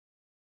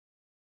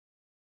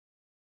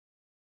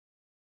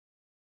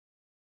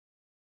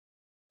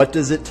What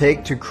does it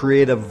take to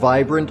create a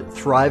vibrant,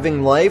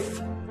 thriving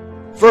life?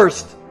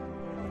 First,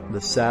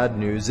 the sad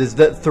news is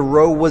that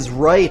Thoreau was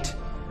right.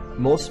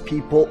 Most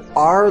people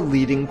are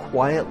leading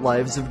quiet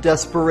lives of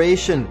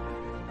desperation,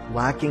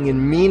 lacking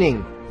in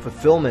meaning,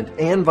 fulfillment,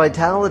 and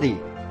vitality.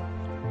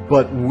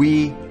 But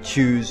we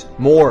choose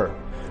more.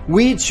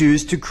 We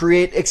choose to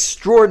create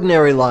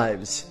extraordinary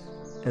lives.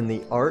 And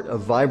the Art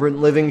of Vibrant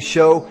Living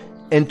show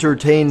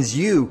entertains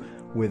you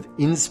with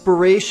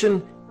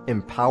inspiration,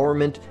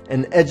 empowerment,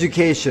 and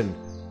education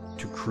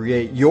to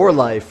create your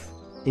life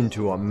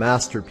into a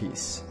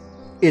masterpiece.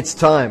 It's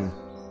time.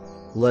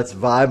 Let's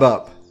vibe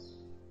up.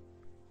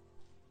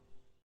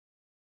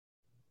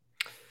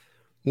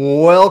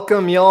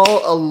 Welcome,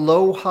 y'all.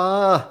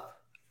 Aloha.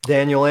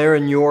 Daniel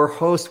Aaron, your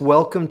host.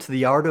 Welcome to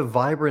the Art of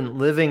Vibrant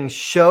Living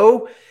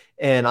show.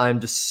 And I'm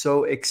just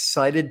so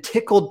excited,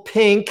 tickled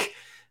pink,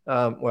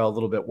 a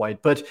little bit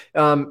white, but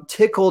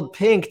tickled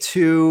pink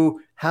to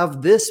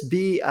have this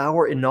be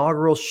our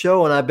inaugural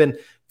show. And I've been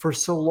for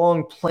so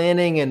long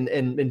planning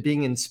and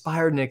being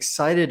inspired and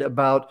excited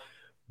about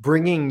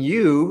bringing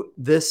you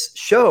this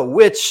show,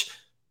 which,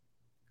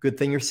 good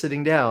thing you're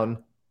sitting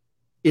down,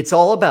 it's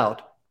all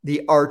about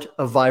the art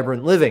of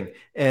vibrant living.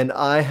 And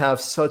I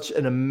have such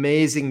an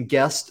amazing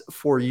guest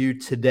for you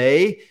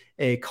today,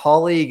 a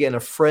colleague and a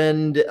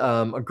friend,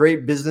 a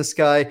great business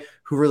guy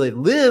who really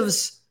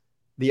lives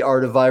the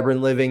art of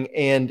vibrant living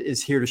and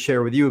is here to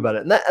share with you about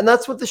it. And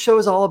that's what the show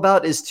is all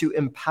about, is to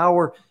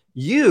empower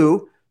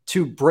you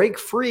to break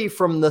free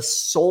from the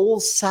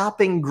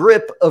soul-sapping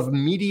grip of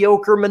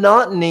mediocre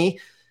monotony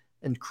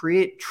and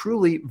create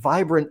truly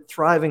vibrant,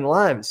 thriving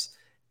lives.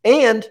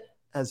 And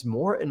as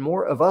more and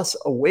more of us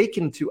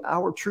awaken to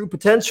our true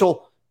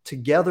potential,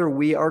 together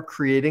we are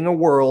creating a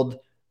world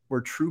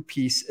where true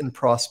peace and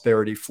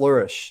prosperity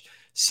flourish.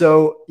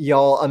 So,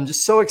 y'all, I'm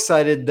just so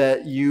excited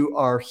that you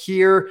are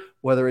here,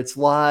 whether it's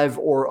live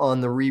or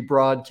on the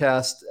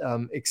rebroadcast.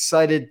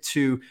 Excited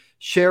to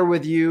share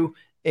with you.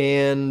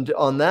 And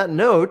on that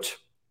note,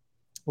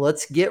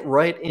 let's get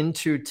right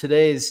into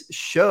today's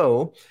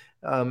show.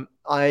 Coming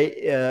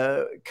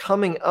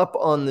up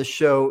on the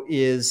show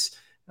is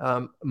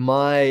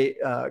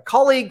my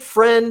colleague,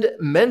 friend,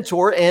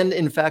 mentor, and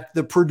in fact,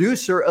 the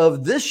producer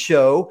of this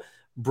show,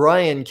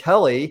 Brian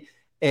Kelly.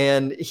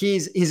 And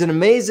he's an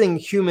amazing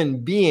human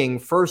being,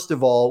 first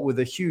of all, with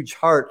a huge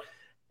heart.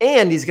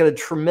 And he's got a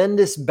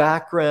tremendous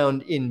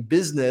background in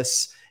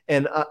business.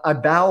 And I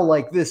bow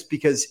like this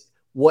because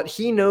what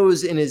he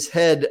knows in his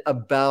head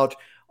about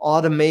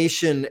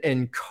automation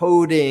and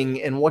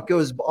coding and what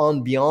goes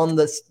on beyond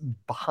this,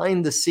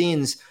 behind the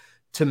scenes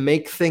to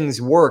make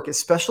things work,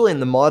 especially in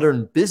the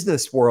modern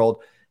business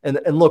world. And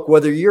look,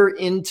 whether you're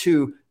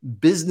into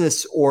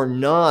business or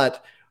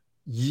not,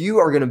 you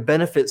are going to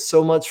benefit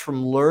so much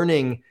from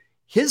learning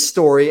his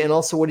story and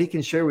also what he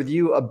can share with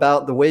you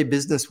about the way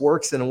business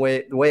works and the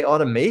way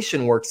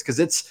automation works, because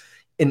it's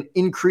an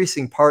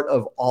increasing part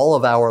of all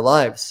of our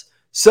lives.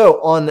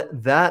 So on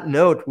that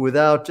note,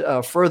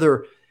 without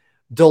further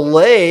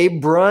delay,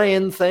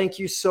 Brian, thank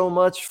you so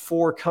much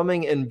for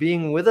coming and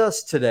being with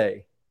us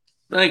today.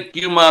 Thank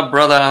you, my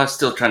brother. I was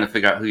still trying to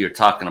figure out who you're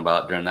talking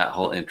about during that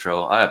whole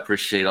intro. I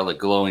appreciate all the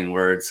glowing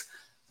words.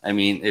 I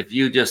mean, if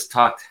you just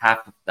talked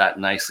half that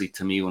nicely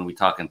to me when we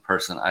talk in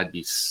person, I'd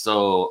be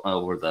so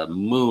over the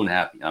moon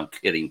happy. I'm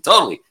kidding.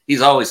 Totally. He's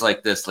always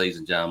like this, ladies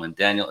and gentlemen.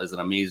 Daniel is an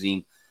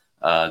amazing,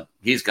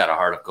 he's got a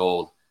heart of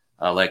gold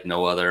like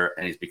no other,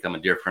 and he's become a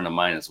dear friend of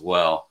mine as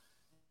well.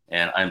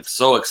 And I'm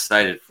so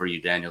excited for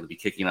you, Daniel, to be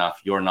kicking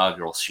off your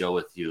inaugural show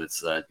with you.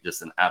 It's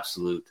just an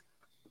absolute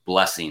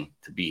blessing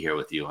to be here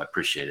with you. I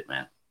appreciate it,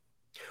 man.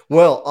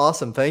 Well,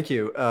 awesome. Thank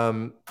you.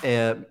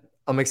 And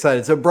I'm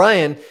excited. So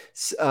Brian,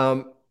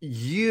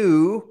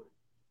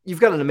 you've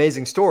got an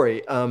amazing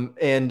story.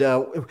 And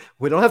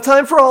we don't have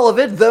time for all of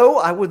it, though.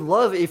 I would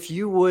love if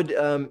you would,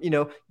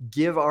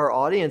 give our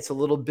audience a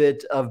little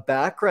bit of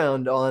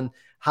background on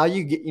how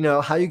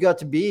you got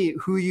to be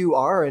who you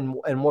are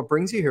and what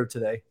brings you here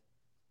today.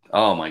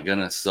 Oh my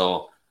goodness.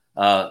 So,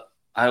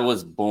 I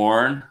was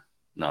born,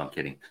 no, I'm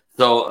kidding.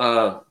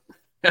 So,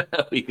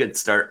 we could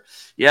start.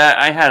 Yeah,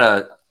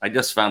 I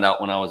just found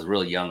out when I was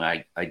really young,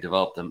 I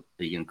developed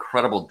the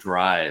incredible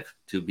drive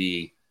to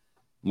be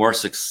more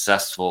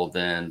successful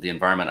than the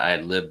environment I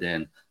had lived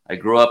in. I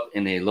grew up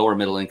in a lower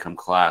middle income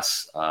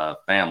class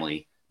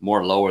family,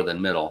 more lower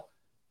than middle.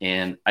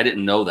 And I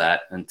didn't know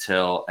that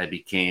until I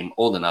became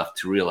old enough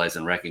to realize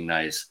and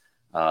recognize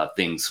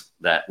things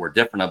that were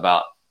different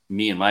about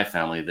me and my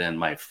family than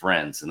my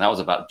friends. And that was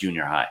about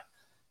junior high.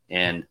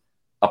 And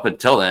up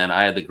until then,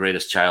 I had the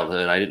greatest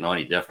childhood. I didn't know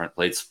any different.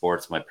 Played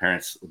sports. My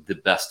parents were the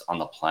best on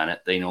the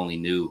planet. They only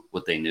knew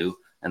what they knew,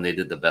 and they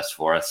did the best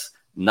for us.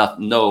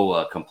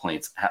 No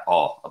complaints at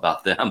all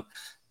about them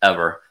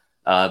ever.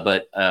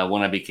 But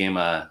when I became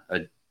a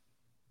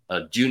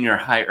junior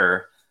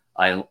higher,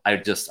 I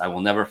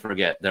will never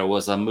forget. There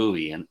was a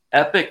movie, an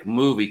epic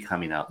movie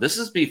coming out. This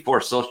is before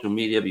social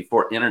media,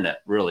 before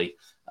internet, really,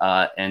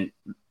 and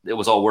it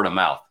was all word of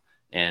mouth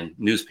and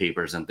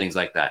newspapers and things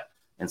like that.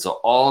 And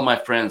so all of my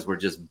friends were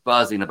just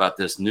buzzing about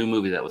this new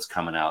movie that was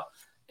coming out,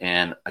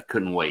 and I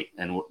couldn't wait.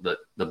 And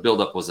the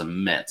buildup was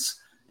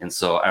immense. And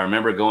so I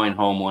remember going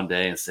home one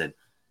day and said,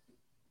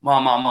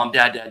 Mom,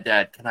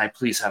 Dad, can I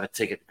please have a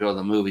ticket to go to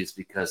the movies,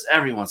 because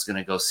everyone's going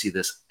to go see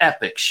this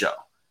epic show.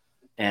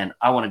 And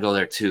I want to go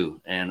there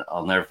too. And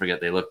I'll never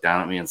forget, they looked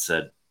down at me and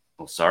said,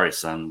 well, sorry,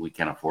 son, we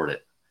can't afford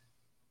it.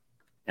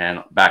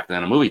 And back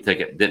then, a movie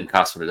ticket didn't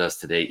cost what it does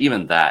today.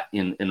 Even that,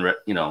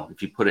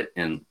 if you put it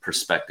in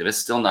perspective, it's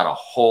still not a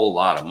whole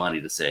lot of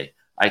money to say,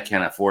 I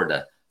can't afford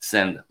to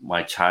send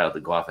my child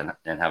to go off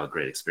and have a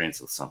great experience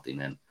with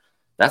something. And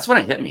that's when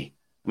it hit me.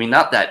 I mean,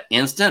 not that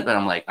instant, but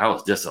I'm like, I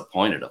was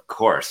disappointed, of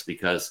course,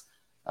 because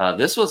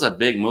this was a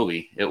big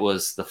movie. It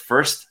was the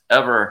first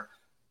ever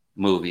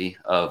movie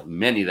of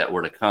many that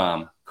were to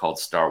come called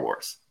Star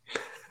Wars.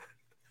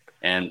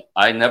 And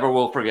I never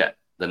will forget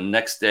the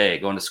next day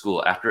going to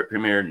school after it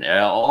premiered, and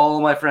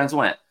all my friends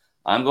went.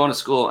 I'm going to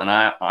school, and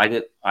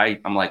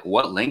I'm like,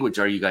 what language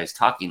are you guys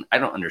talking? I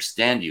don't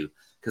understand you,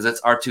 because it's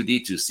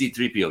R2D2,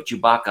 C3PO,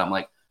 Chewbacca. I'm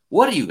like,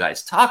 what are you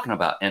guys talking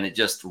about? And it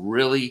just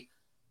really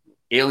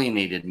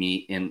alienated me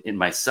in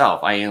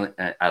myself. I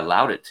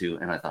allowed it to,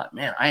 and I thought,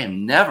 man, I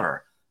am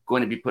never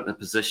going to be put in a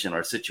position or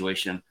a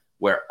situation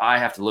where I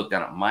have to look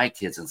down at my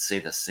kids and say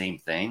the same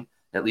thing.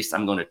 At least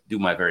I'm going to do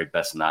my very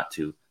best not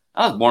to.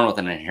 I was born with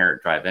an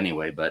inherent drive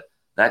anyway, but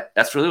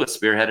that's really what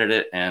spearheaded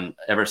it. And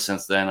ever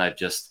since then,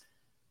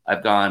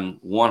 I've gone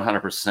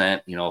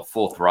 100%,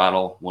 full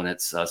throttle when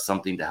it's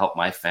something to help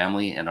my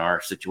family and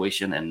our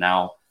situation. And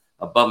now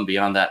above and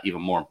beyond that,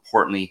 even more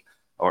importantly,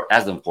 or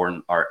as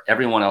important, are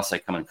everyone else I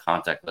come in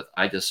contact with.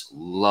 I just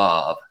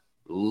love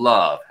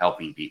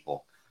helping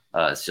people.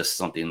 It's just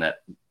something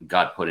that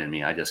God put in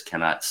me. I just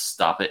cannot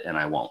stop it, and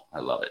I won't. I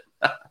love it.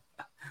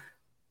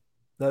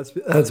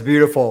 That's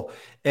beautiful.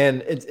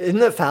 And isn't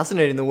that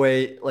fascinating, the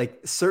way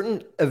like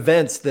certain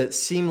events that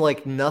seem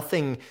like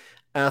nothing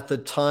at the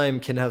time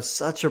can have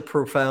such a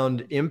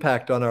profound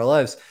impact on our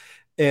lives.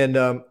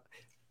 And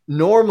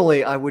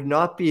normally I would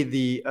not be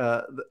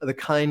the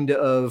kind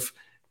of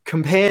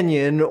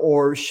companion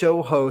or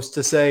show host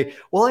to say,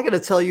 well, I got to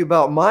tell you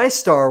about my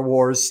Star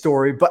Wars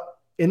story. But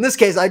in this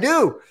case, I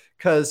do,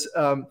 because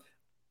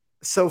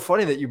so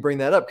funny that you bring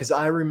that up, because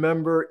I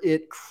remember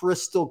it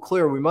crystal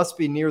clear. We must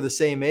be near the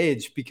same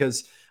age,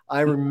 because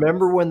I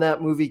remember when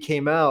that movie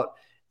came out,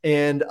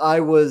 and I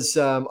was,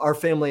 our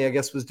family, I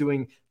guess, was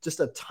doing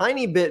just a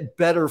tiny bit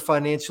better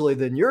financially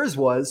than yours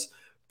was,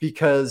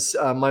 because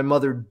my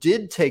mother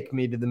did take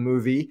me to the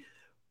movie.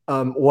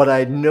 What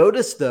I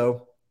noticed,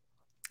 though,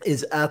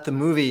 is at the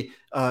movie,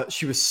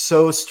 she was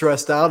so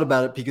stressed out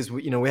about it, because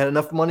we had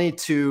enough money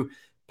to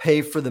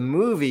pay for the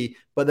movie,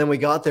 but then we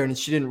got there and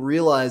she didn't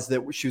realize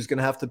that she was going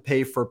to have to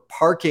pay for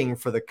parking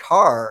for the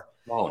car.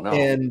 Oh no.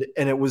 And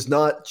it was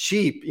not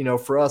cheap,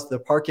 for us, the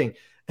parking.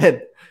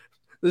 And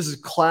this is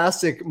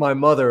classic my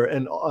mother,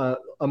 and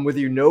I'm with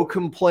you, no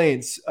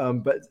complaints,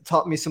 but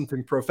taught me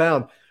something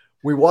profound.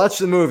 We watched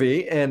the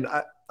movie, and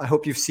I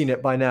hope you've seen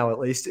it by now, at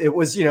least. It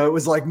was, it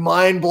was like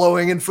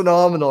mind-blowing and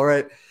phenomenal,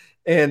 right?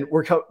 And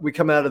we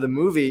come out of the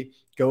movie,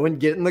 go and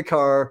get in the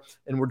car,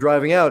 and we're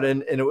driving out.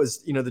 And it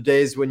was, the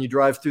days when you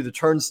drive through the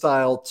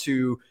turnstile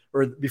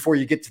or before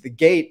you get to the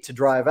gate to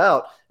drive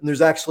out. And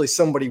there's actually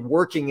somebody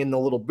working in the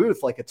little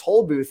booth, like a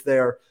toll booth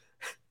there.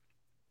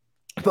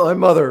 My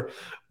mother,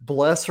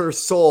 bless her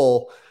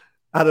soul,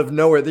 out of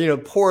nowhere,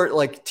 poor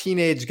like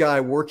teenage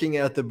guy working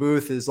at the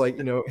booth is like,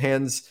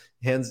 hands,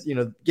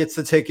 gets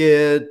the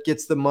ticket,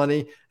 gets the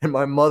money. And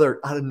my mother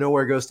out of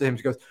nowhere goes to him.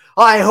 She goes,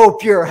 I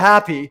hope you're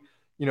happy.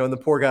 And the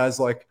poor guy's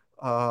like,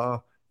 and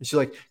she's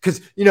like,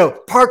 because,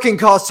 parking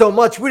costs so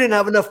much. We didn't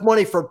have enough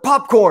money for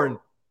popcorn.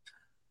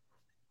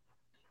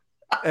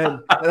 And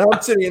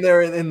I'm sitting in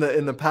there in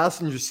the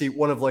passenger seat,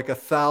 one of like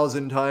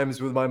 1,000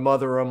 times with my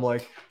mother. I'm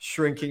like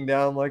shrinking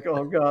down, like,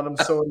 oh God, I'm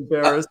so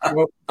embarrassed.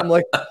 I'm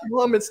like,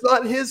 Mom, it's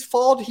not his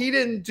fault. He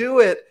didn't do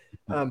it.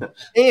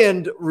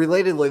 And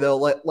relatedly though,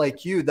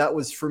 like you, that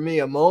was for me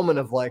a moment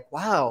of like,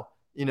 wow,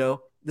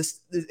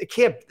 this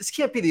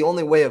can't be the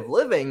only way of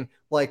living.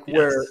 Like,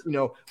 yes,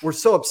 where, we're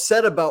so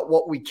upset about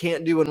what we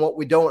can't do and what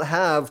we don't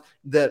have,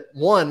 that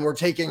one, we're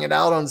taking it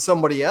out on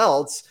somebody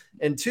else,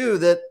 and two,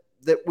 that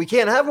we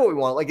can't have what we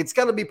want. Like, it's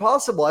got to be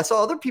possible. I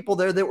saw other people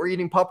there that were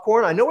eating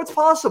popcorn. I know it's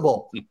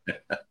possible.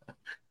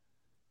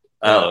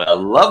 Oh, I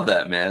love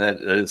that, man. That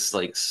is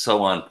like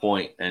so on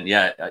point. And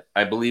yeah,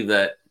 I believe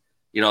that,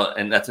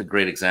 and that's a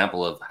great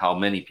example of how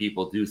many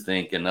people do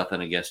think, and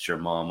nothing against your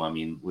mom. I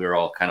mean, we're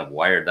all kind of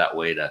wired that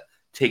way, to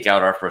take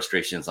out our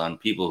frustrations on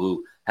people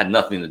who had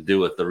nothing to do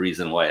with the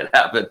reason why it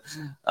happened.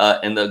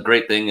 And the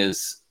great thing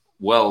is,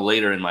 well,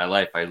 later in my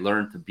life, I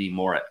learned to be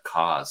more at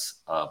cause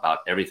about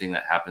everything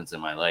that happens in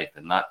my life,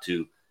 and not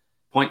to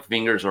point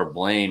fingers or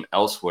blame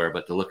elsewhere,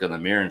 but to look in the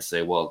mirror and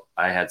say, well,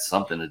 I had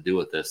something to do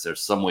with this.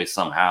 There's some way,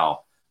 somehow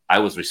I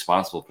was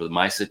responsible for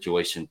my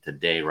situation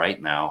today, right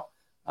now.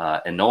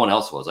 And no one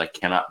else was. I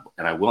cannot,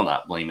 and I will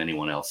not blame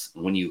anyone else.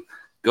 And when you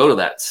go to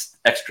that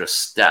extra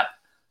step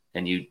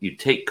and you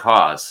take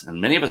cause.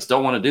 And many of us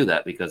don't want to do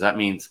that because that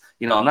means,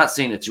 I'm not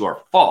saying it's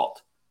your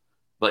fault,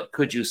 but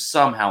could you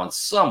somehow in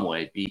some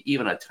way be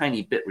even a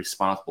tiny bit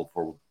responsible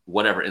for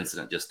whatever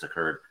incident just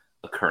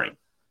occurring?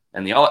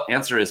 And the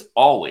answer is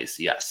always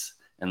yes.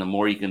 And the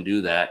more you can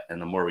do that,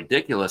 and the more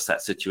ridiculous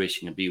that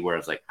situation can be, where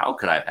it's like, how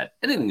could I have had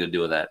anything to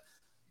do with that?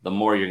 The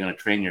more you're going to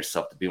train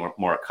yourself to be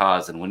more at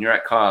cause. And when you're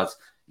at cause,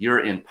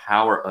 you're in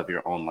power of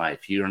your own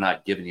life. You're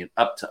not giving it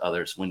up to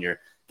others. When you're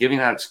giving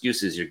out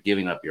excuses, you're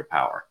giving up your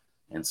power.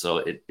 And so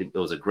it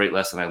was a great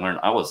lesson I learned.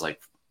 I was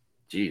like,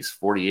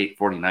 48,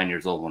 49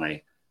 years old when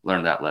I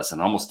learned that lesson,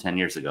 almost 10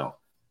 years ago.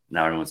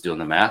 Now everyone's doing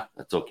the math.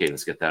 That's okay.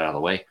 Let's get that out of the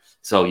way.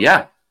 So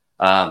yeah,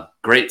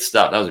 great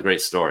stuff. That was a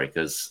great story,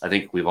 because I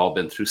think we've all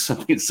been through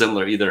something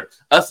similar, either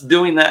us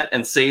doing that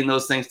and saying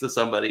those things to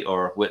somebody,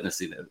 or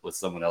witnessing it with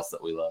someone else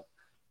that we love.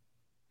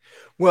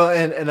 Well,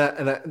 and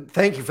I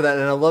thank you for that.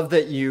 And I love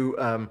that you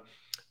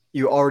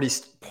already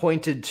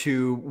pointed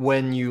to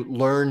when you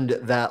learned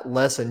that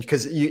lesson,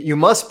 because you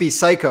must be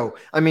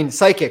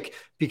psychic,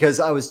 because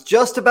I was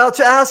just about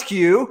to ask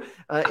you,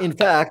 in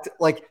fact,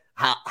 like,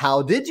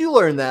 how did you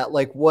learn that?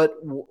 Like,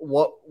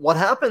 what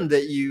happened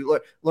that you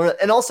learned?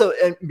 And also,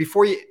 and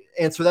before you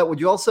answer that, would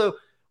you also,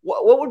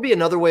 what would be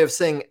another way of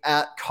saying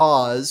at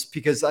cause?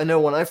 Because I know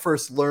when I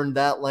first learned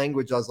that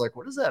language, I was like,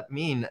 what does that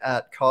mean,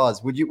 at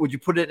cause? Would you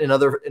put it in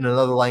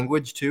another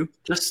language too?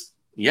 Just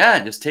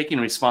taking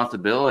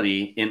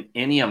responsibility in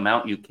any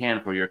amount you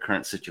can for your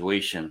current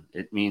situation.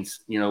 It means,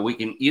 we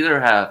can either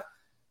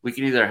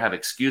have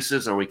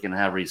excuses, or we can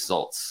have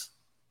results,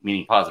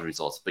 meaning positive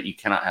results, but you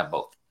cannot have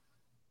both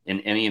in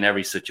any and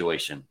every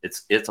situation.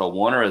 It's a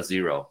 1 or a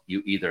 0.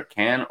 You either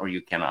can or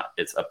you cannot.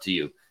 It's up to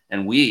you.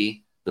 And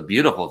the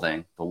beautiful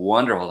thing, the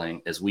wonderful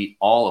thing is, we,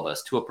 all of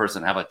us to a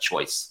person, have a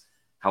choice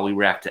how we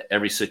react to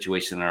every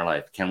situation in our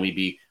life. Can we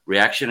be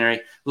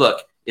reactionary?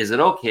 Look, is it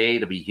okay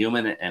to be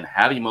human and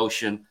have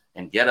emotion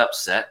and get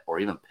upset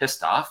or even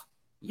pissed off?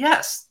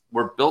 Yes,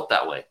 we're built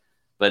that way.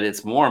 But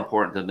it's more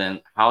important to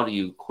then, how do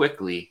you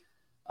quickly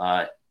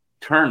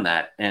turn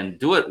that and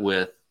do it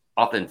with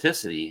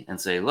authenticity and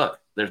say, look,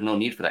 there's no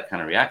need for that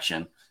kind of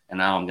reaction. And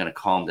now I'm going to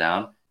calm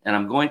down, and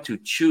I'm going to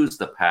choose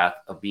the path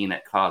of being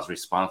at cause,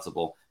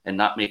 responsible, and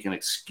not make an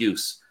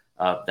excuse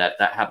that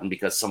happened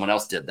because someone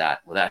else did that,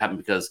 or that happened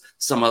because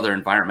some other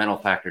environmental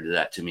factor did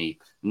that to me.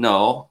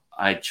 No,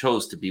 I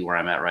chose to be where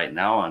I'm at right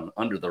now. I'm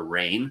under the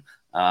rain.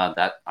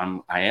 I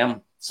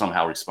am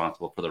somehow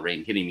responsible for the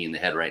rain hitting me in the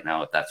head right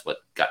now, if that's what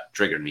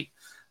triggered me.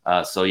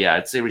 So yeah,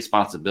 I'd say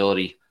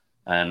responsibility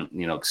and,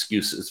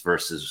 excuses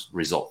versus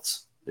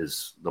results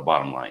is the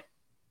bottom line.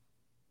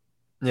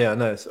 Yeah,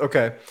 nice.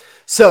 Okay.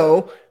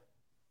 So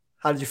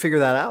how did you figure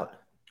that out?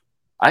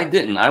 I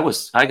didn't.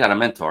 I got a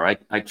mentor.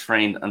 I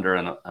trained under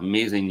an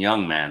amazing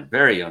young man,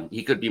 very young.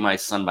 He could be my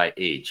son by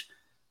age.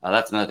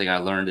 That's another thing I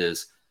learned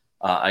is,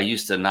 I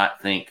used to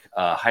not think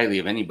highly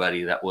of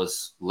anybody that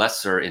was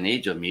lesser in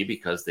age of me,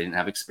 because they didn't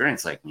have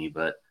experience like me.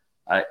 But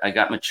I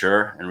got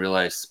mature and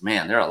realized,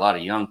 man, there are a lot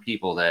of young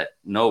people that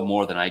know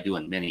more than I do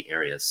in many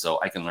areas. So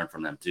I can learn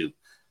from them too.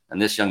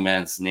 And this young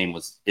man's name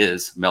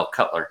is Mel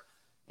Cutler.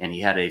 And he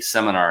had a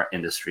seminar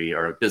industry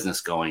or a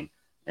business going.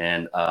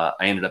 And I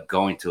ended up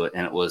going to it.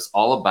 And it was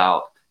all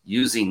about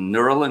using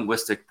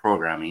neuro-linguistic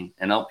programming,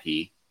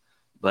 NLP,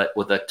 but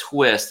with a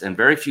twist. And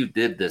very few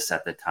did this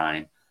at the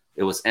time.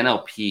 It was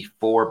NLP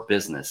for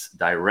business,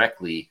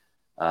 directly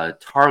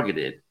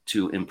targeted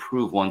to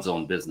improve one's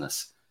own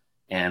business.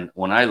 And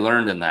when I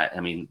learned in that,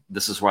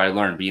 this is where I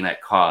learned being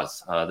at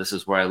cause. This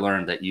is where I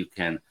learned that you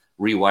can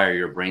rewire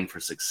your brain for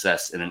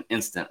success in an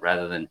instant,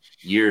 rather than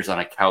years on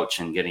a couch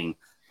and getting,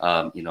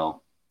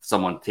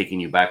 someone taking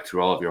you back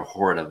through all of your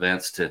horrid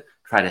events to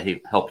try to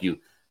help you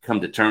come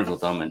to terms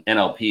with them. And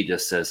NLP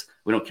just says,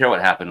 we don't care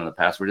what happened in the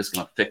past. We're just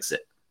going to fix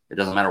it. It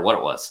doesn't matter what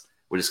it was.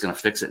 We're just going to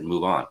fix it and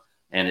move on.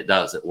 And it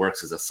does. It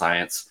works as a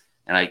science.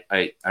 And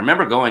I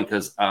remember going,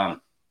 because I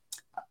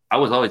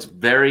was always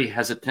very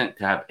hesitant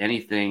to have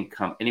anything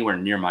come anywhere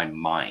near my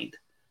mind.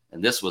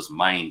 And this was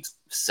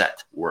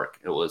mindset work.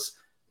 It was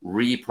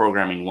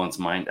reprogramming one's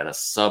mind at a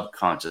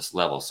subconscious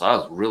level. So I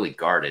was really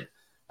guarded.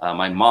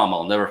 My mom,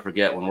 I'll never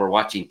forget, when we're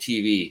watching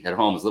TV at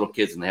home as little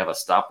kids, and they have a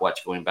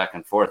stopwatch going back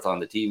and forth on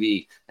the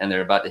TV, and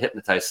they're about to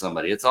hypnotize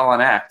somebody. It's all an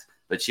act.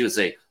 But she would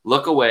say,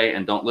 look away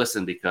and don't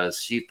listen,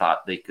 because she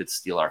thought they could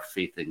steal our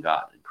faith in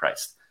God, in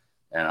Christ.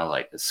 And I was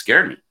like, it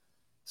scared me.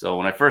 So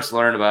when I first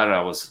learned about it,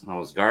 I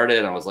was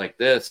guarded. I was like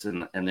this.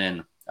 And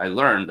then I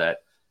learned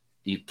that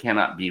you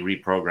cannot be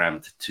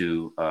reprogrammed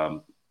to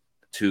a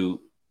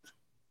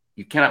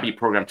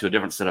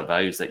different set of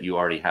values that you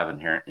already have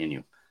inherent in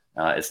you.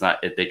 It's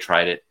not, they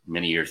tried it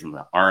many years in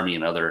the army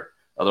and other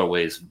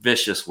ways,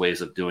 vicious ways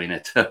of doing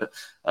it,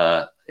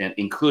 and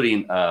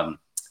including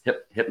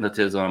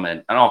hypnotism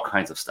and all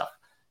kinds of stuff.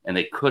 And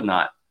they could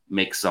not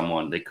make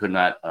someone, they could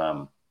not,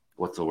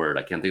 what's the word?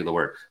 I can't think of the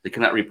word. They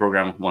could not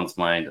reprogram one's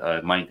mind,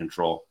 mind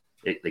control.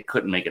 They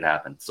couldn't make it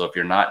happen. So if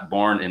you're not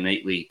born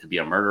innately to be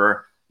a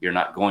murderer, you're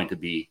not going to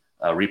be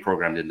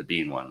reprogrammed into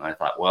being one. And I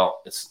thought,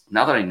 well, it's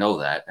now that I know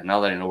that, and now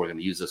that I know we're going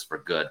to use this for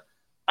good,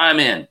 I'm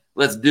in.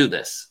 Let's do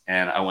this.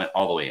 And I went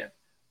all the way in,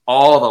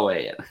 all the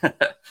way in.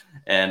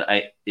 And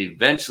I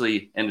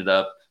eventually ended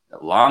up,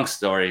 long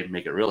story,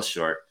 make it real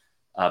short,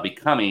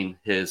 becoming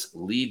his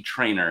lead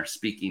trainer,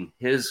 speaking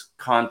his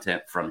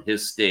content from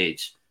his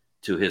stage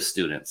to his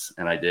students.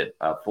 And I did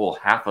a full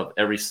half of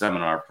every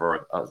seminar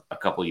for a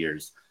couple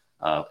years.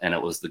 And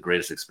it was the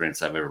greatest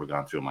experience I've ever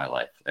gone through in my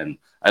life. And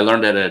I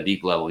learned that at a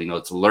deep level.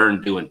 To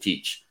learn, do, and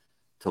teach.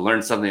 To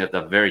learn something at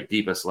the very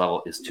deepest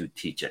level is to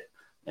teach it.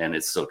 And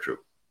it's so true.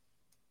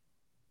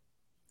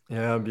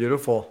 Yeah,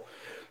 beautiful.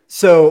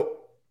 So,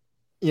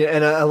 yeah,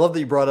 and I love that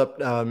you brought up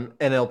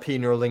NLP,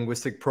 neuro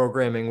linguistic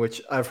programming, which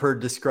I've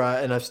heard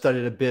described, and I've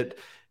studied a bit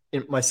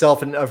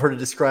myself, and I've heard it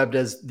described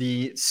as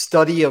the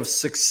study of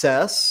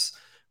success,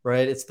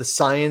 right? It's the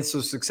science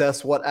of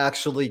success, what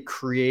actually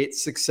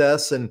creates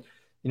success. And,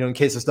 in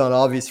case it's not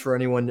obvious for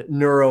anyone,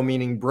 neuro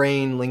meaning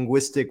brain,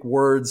 linguistic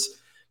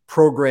words,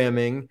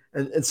 programming.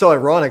 And so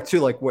ironic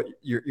too, like what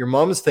your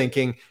mom's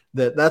thinking,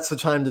 that's the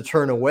time to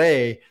turn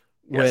away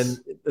when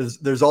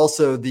there's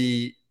also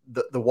the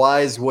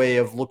wise way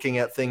of looking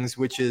at things,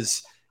 which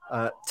is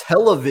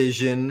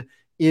television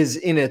is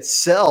in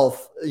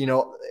itself,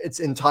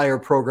 its entire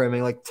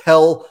programming, like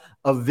tell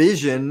a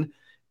vision.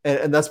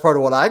 And that's part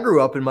of what I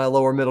grew up in my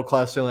lower middle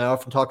class family. I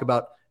often talk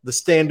about the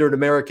standard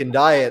American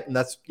diet. And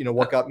that's,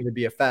 what got me to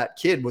be a fat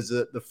kid was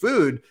the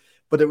food,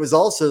 but it was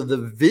also the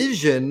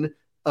vision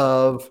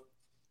of,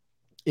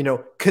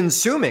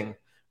 consuming,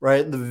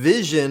 right? The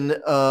vision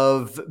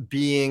of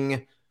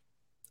being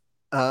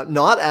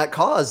not at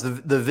cause,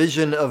 the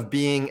vision of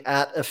being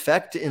at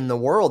effect in the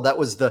world. That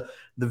was the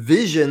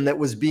vision that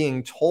was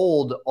being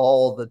told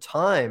all the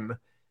time.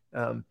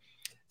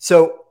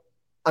 So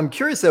I'm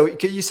curious though,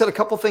 you said a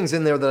couple things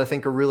in there that I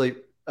think are really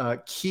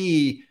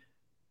key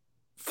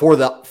for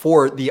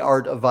the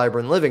art of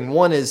vibrant living.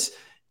 One is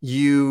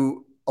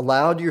you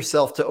allowed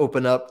yourself to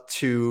open up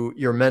to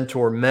your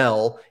mentor,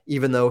 Mel,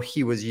 even though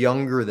he was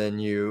younger than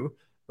you,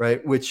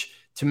 right? Which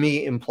to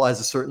me implies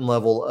a certain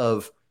level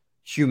of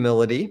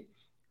humility,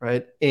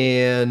 right?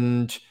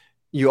 And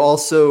you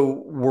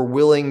also were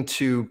willing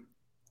to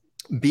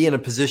be in a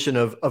position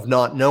of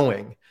not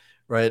knowing,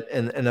 right?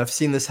 And I've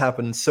seen this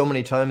happen so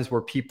many times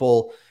where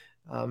people,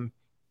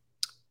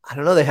 I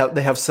don't know,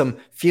 they have some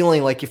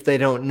feeling like if they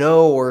don't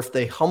know, or if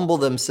they humble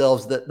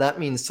themselves, that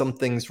means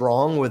something's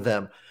wrong with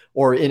them.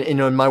 Or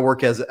in my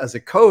work as a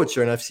coach,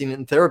 and I've seen it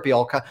in therapy,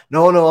 no,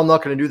 I'm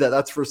not going to do that.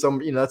 That's for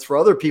that's for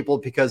other people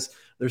because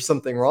there's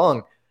something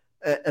wrong.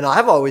 And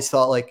I've always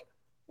thought like,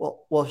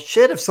 well,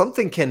 shit, if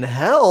something can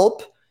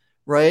help,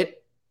 right?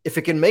 If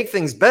it can make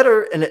things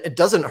better and it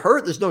doesn't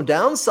hurt, there's no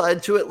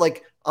downside to it.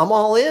 Like, I'm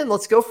all in,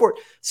 let's go for it.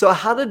 So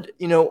how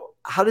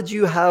did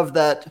you have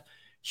that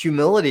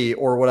humility,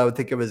 or what I would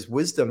think of as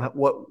wisdom?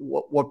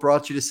 What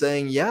brought you to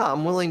saying, yeah,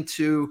 I'm willing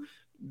to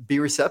be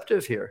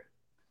receptive here?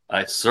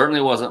 I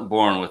certainly wasn't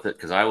born with it,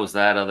 because I was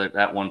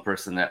that one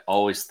person that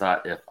always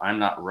thought if I'm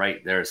not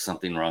right, there's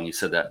something wrong. You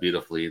said that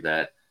beautifully,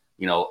 that,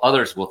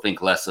 others will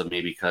think less of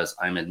me because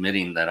I'm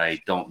admitting that I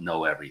don't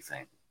know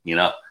everything.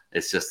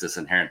 It's just this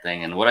inherent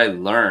thing. And what I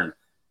learned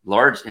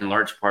in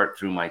large part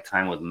through my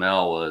time with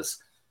Mel was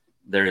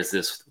there is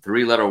this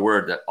 3-letter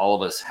word that all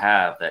of us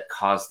have that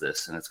caused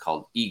this, and it's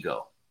called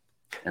ego.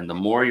 And the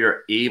more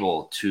you're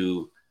able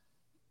to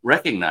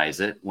recognize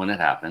it when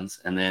it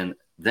happens, and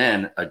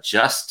then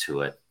adjust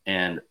to it,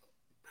 and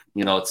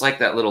it's like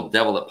that little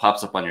devil that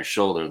pops up on your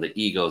shoulder, the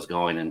ego's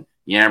going and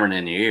yammering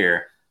in your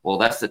ear. Well,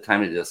 that's the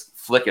time to just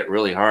flick it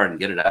really hard and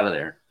get it out of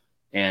there.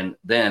 And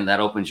then that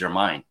opens your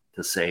mind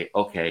to say,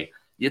 okay,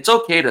 it's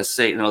okay to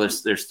say,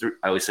 there's three,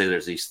 I always say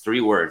there's these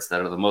 3 words that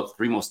are the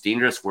three most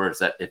dangerous words,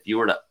 that if you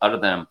were to utter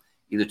them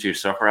either to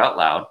yourself or out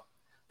loud,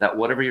 that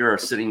whatever you're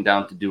sitting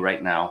down to do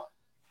right now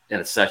in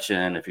a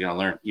session, if you're going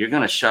to learn, you're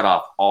going to shut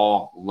off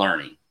all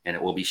learning, and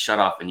it will be shut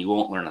off, and you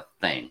won't learn a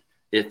thing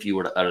if you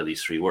were to utter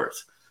these 3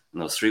 words.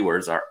 And those 3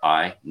 words are,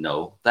 I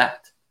know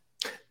that.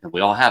 And we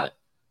all have it.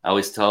 I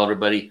always tell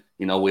everybody,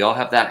 we all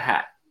have that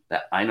hat,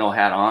 that I know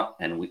hat on.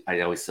 And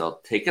I always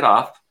tell, take it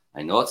off.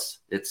 I know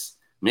it's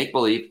make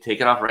believe.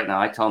 Take it off right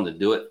now. I tell them to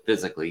do it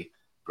physically.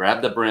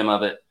 Grab the brim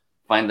of it,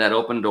 find that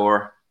open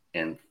door,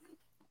 and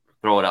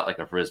throw it out like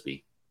a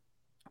Frisbee.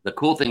 The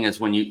cool thing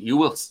is when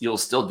you'll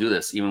still do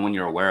this even when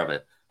you're aware of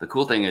it. The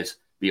cool thing is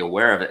be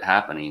aware of it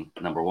happening,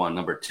 number 1.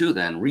 Number 2,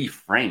 then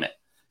reframe it.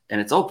 And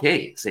it's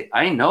okay. Say,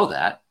 I know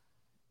that.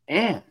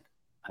 And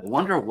I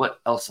wonder what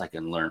else I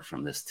can learn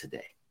from this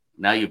today.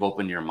 Now you've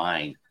opened your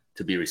mind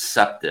to be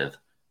receptive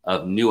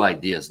of new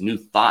ideas, new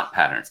thought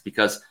patterns.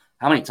 Because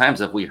how many times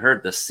have we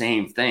heard the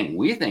same thing?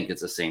 We think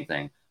it's the same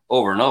thing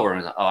over and over.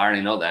 And I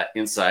already know that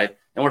inside.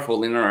 And we're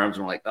folding our arms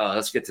and we're like, oh,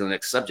 let's get to the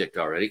next subject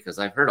already because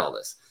I've heard all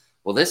this.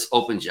 Well, this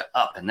opens you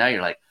up. And now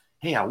you're like,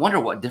 hey, I wonder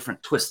what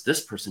different twist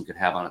this person could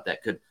have on it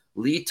that could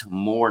lead to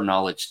more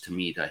knowledge to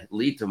me, to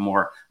lead to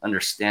more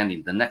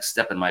understanding, the next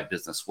step in my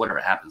business, whatever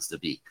it happens to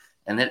be.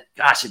 And then,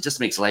 gosh, it just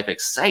makes life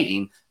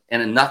exciting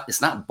and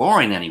it's not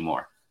boring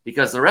anymore,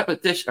 because the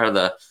repetition or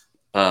the,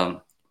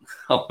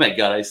 oh my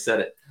God, I said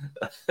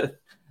it.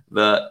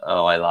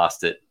 I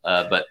lost it.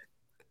 But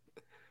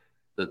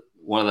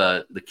one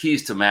of the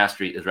keys to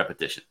mastery is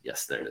repetition.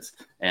 Yes, there it is.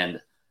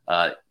 And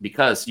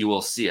because you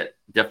will see it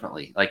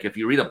differently. Like if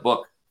you read a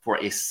book for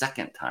a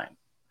second time,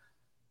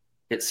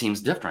 it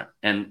seems different.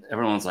 And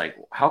everyone's like,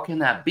 how can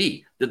that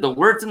be? Did the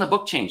words in the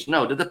book change?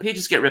 No. Did the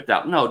pages get ripped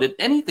out? No. Did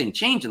anything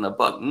change in the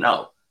book?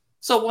 No.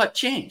 So what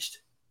changed?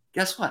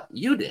 Guess what?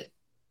 You did.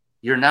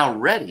 You're now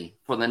ready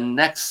for the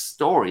next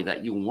story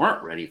that you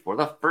weren't ready for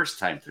the first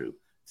time through.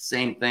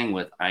 Same thing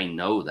with I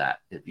know that.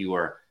 If you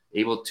are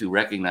able to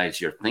recognize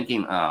you're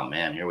thinking, oh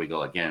man, here we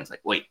go again. It's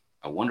like, wait,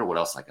 I wonder what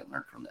else I can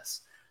learn from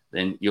this.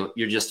 Then you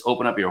just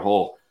open up your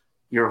whole,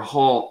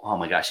 oh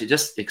my gosh, it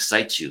just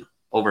excites you.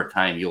 Over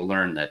time, you'll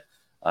learn that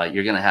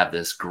you're going to have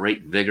this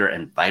great vigor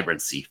and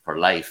vibrancy for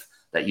life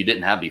that you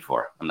didn't have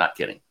before. I'm not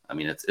kidding. I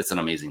mean, it's an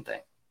amazing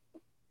thing.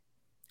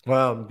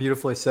 Wow,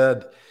 beautifully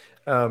said.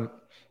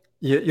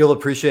 You'll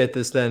appreciate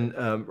this then,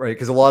 right?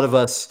 Because a lot of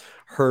us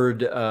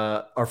heard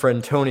our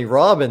friend Tony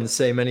Robbins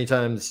say many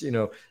times,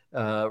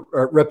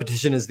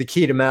 repetition is the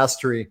key to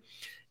mastery.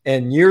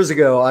 And years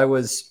ago, I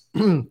was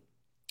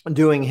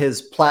doing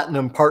his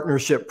Platinum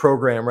Partnership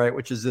program, right?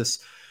 Which is this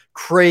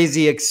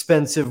crazy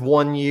expensive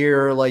 1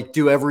 year, like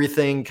do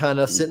everything, kind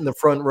of sit in the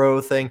front row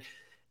thing.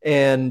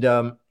 And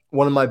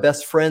one of my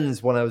best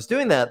friends when I was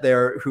doing that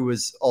there, who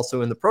was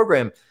also in the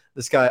program,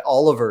 this guy,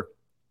 Oliver,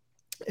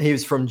 he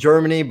was from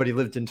Germany, but he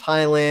lived in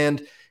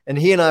Thailand. And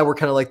he and I were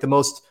kind of like the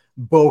most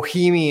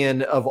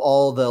bohemian of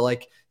all the,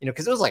 like,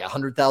 because it was like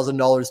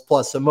 $100,000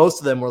 plus. So most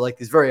of them were like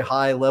these very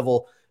high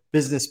level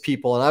business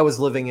people. And I was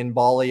living in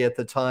Bali at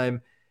the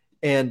time.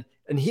 And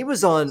he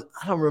was on,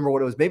 I don't remember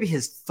what it was, maybe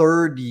his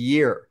third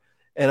year.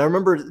 And I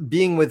remember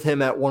being with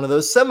him at one of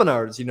those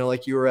seminars,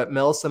 like you were at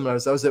Mel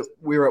seminars.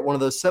 We were at one of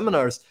those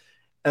seminars,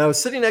 and I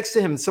was sitting next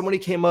to him, and somebody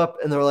came up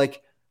and they're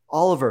like,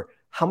 Oliver,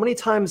 how many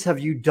times have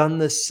you done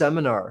this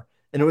seminar?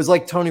 And it was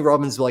like Tony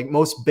Robbins' like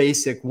most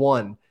basic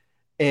one.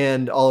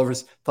 And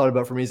Oliver's thought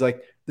about it for me. He's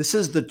like, this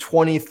is the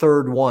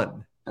 23rd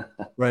one,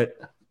 right?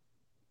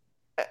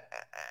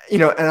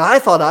 And I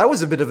thought I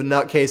was a bit of a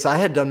nutcase. I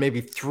had done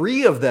maybe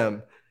 3 of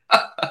them.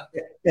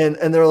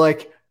 And they're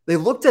like, they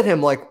looked at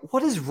him like,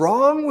 what is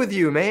wrong with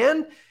you,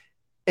 man?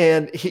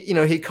 And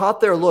he caught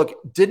their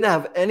look, didn't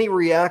have any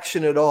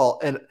reaction at all.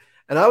 And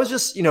I was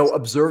just,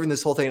 observing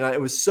this whole thing. And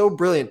it was so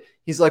brilliant.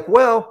 He's like,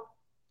 well,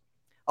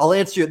 I'll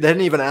answer you. They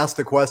didn't even ask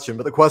the question,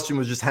 but the question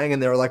was just hanging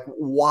there. Like,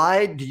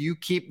 why do you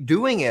keep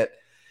doing it?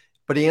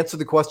 But he answered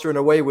the question in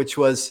a way which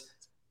was,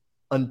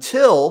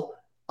 until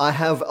I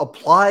have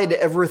applied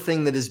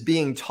everything that is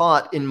being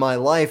taught in my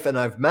life and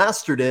I've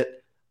mastered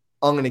it,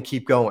 I'm going to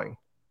keep going.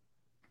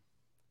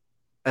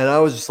 And I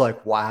was just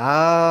like,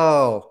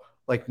 wow,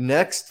 like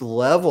next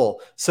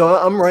level. So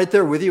I'm right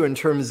there with you in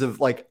terms of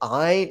like,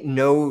 I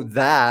know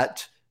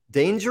that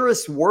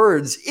dangerous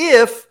words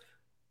if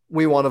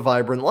we want a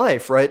vibrant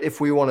life, right?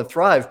 If we want to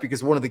thrive,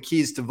 because one of the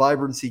keys to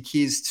vibrancy,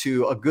 keys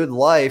to a good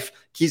life,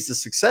 keys to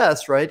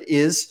success, right,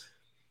 is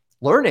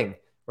learning,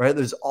 right?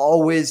 There's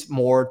always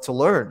more to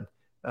learn.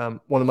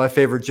 One of my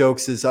favorite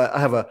jokes is I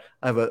have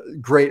a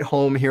great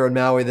home here in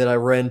Maui that I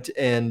rent,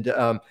 and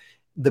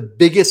the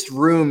biggest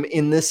room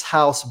in this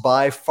house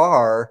by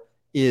far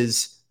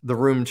is the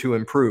room to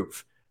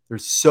improve.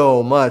 There's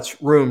so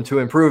much room to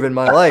improve in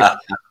my life.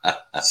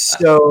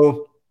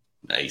 So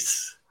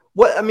nice.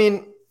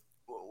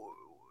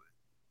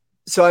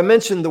 So I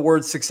mentioned the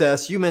word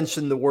success. You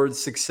mentioned the word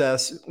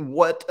success.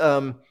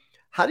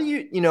 How do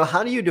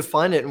you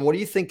define it? And what do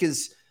you think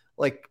is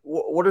like,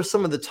 what are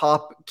some of the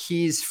top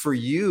keys for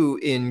you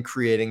in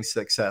creating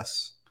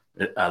success?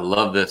 I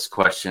love this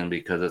question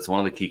because it's one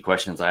of the key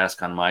questions I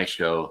ask on my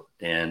show,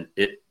 and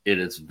it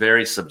is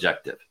very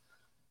subjective.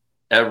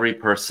 Every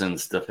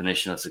person's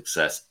definition of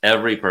success,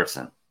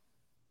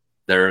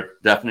 their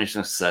definition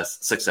of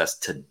success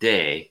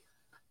today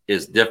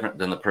is different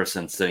than the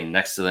person sitting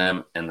next to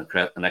them and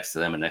next to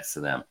them and next to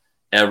them.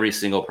 Every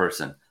single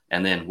person.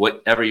 And then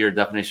whatever your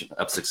definition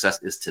of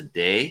success is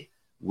today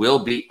will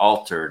be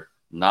altered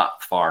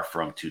not far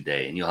from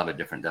today, and you'll have a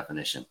different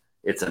definition.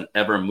 It's an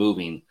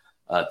ever-moving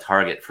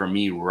target for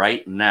me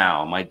right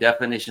now. My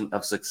definition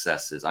of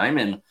success is I'm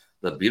in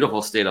the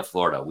beautiful state of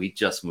Florida. We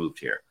just moved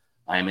here.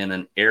 I'm in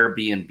an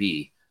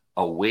Airbnb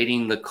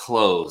awaiting the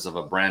close of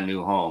a brand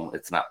new home.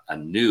 It's not a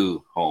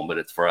new home, but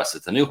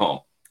it's a new home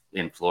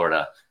in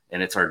Florida,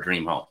 and it's our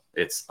dream home.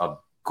 It's a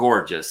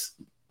gorgeous,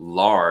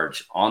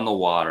 large, on the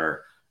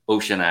water,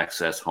 ocean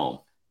access home.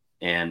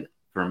 And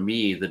for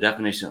me, the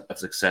definition of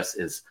success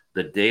is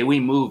the day we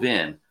move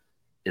in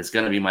is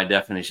going to be my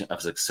definition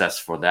of success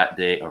for that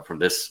day, or for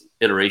this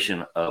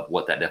iteration of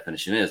what that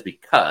definition is,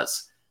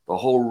 because the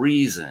whole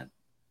reason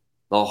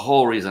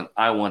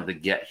I wanted to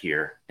get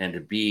here and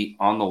to be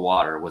on the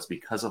water was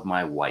because of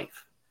my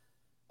wife.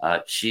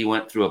 She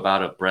went through a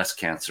bout of breast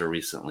cancer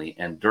recently,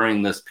 and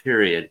during this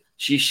period,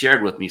 she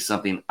shared with me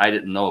something I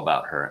didn't know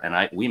about her.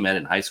 And we met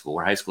in high school.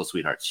 We're high school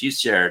sweethearts. She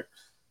shared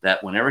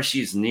that whenever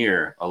she's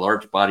near a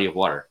large body of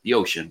water, the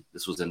ocean,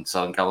 this was in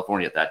Southern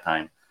California at that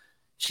time,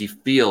 she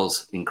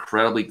feels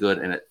incredibly good,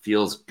 and it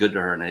feels good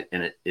to her,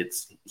 and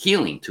it's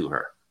healing to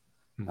her.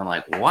 I'm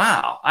like,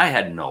 wow, I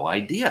had no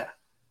idea.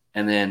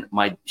 And then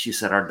she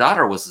said, our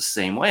daughter was the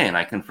same way. And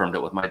I confirmed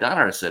it with my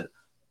daughter. I said,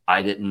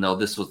 I didn't know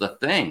this was a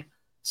thing.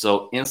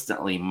 So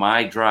instantly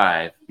my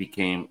drive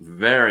became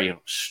very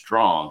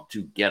strong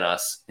to get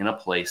us in a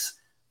place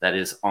that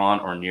is on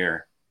or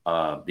near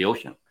the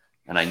ocean.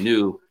 And I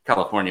knew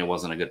California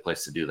wasn't a good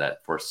place to do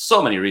that for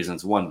so many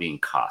reasons. One being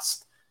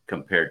cost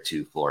compared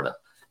to Florida.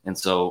 And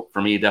so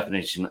for me,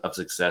 definition of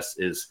success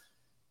is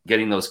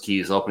getting those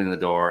keys, opening the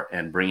door,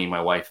 and bringing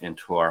my wife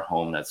into our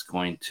home that's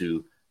going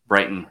to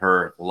brighten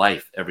her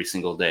life every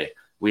single day.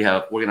 We're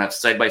going to have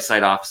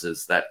side-by-side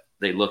offices that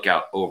they look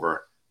out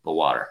over the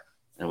water.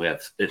 And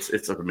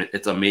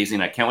it's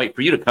amazing. I can't wait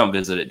for you to come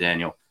visit it,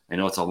 Daniel. I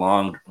know it's a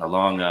long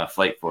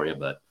flight for you,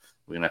 but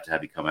we're going to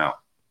have you come out.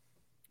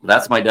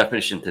 That's my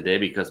definition today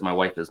because my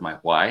wife is my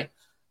why.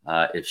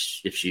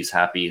 If she's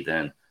happy,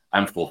 then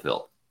I'm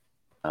fulfilled.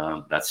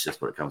 That's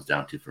just what it comes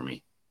down to for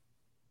me.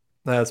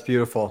 That's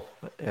beautiful.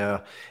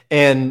 Yeah.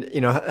 And,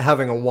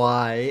 having a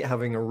why,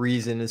 having a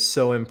reason is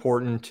so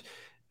important.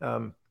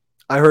 I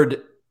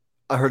heard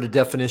a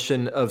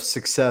definition of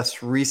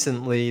success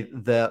recently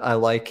that I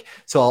like.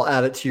 So I'll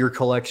add it to your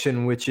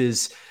collection, which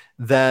is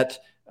that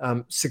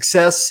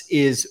success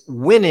is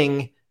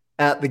winning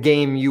at the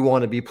game you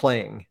want to be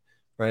playing,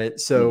 right?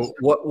 So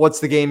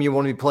what's the game you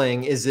want to be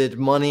playing? Is it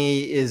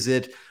money? Is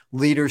it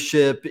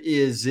leadership?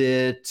 Is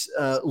it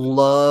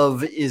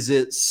love? Is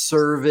it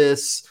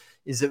service?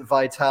 Is it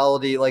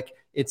vitality? Like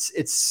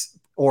it's,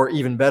 or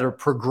even better,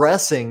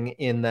 progressing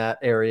in that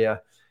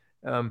area.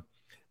 You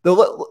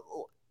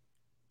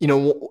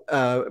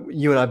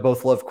and I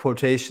both love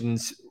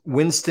quotations.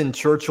 Winston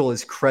Churchill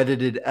is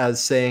credited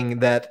as saying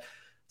that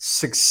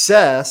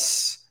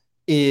success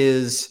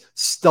is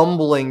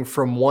stumbling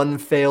from one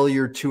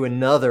failure to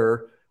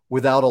another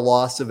without a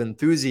loss of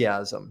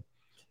enthusiasm.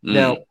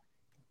 Now,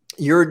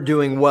 you're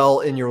doing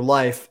well in your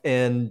life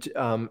and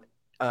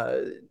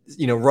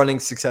running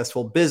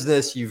successful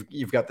business.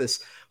 You've got this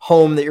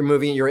home that you're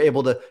moving. You're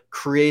able to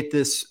create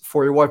this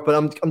for your wife. But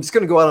I'm just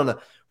going to go out on a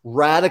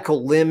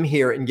radical limb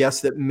here and guess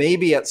that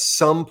maybe at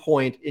some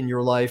point in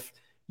your life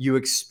you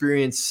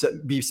experience,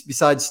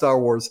 besides Star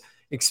Wars,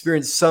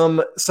 experience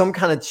some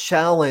kind of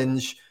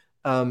challenge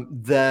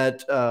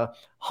that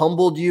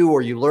humbled you,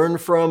 or you learned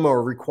from,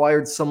 or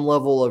required some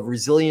level of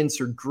resilience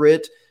or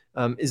grit.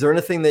 Is there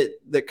anything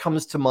that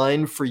comes to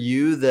mind for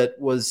you that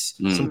was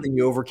something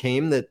you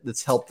overcame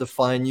that's helped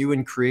define you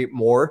and create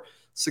more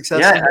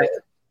success? Yeah,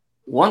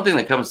 one thing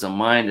that comes to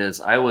mind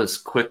is I was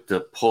quick to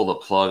pull the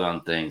plug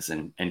on things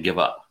and give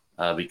up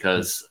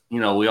because,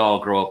 we all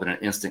grow up in an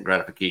instant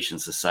gratification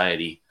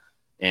society,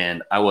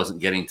 and I wasn't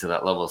getting to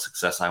that level of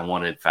success I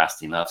wanted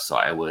fast enough. So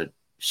I would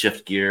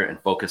shift gear and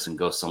focus and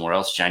go somewhere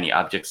else. Shiny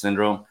object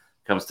syndrome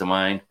comes to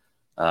mind.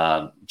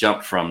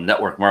 Jumped from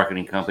network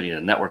marketing company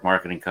to network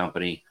marketing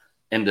company.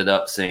 Ended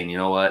up saying, you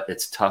know what,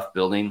 it's tough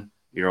building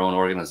your own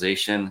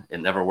organization.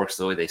 It never works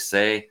the way they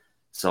say.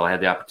 So I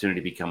had the opportunity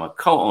to become a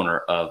co-owner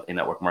of a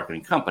network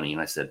marketing company.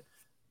 And I said,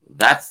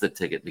 that's the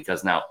ticket,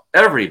 because now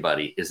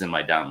everybody is in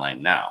my downline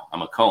now.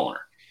 I'm a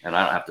co-owner and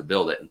I don't have to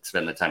build it and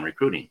spend the time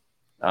recruiting.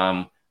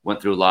 Went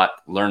through a lot,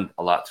 learned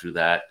a lot through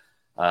that.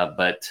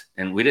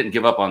 And we didn't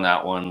give up on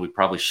that one. We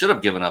probably should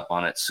have given up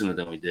on it sooner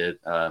than we did.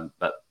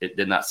 But it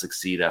did not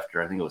succeed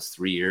after, I think it was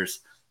 3 years.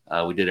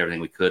 We did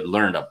everything we could,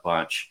 learned a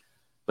bunch.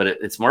 But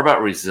it's more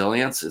about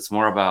resilience. It's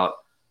more about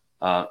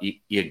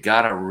you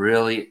got to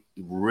really,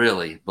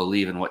 really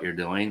believe in what you're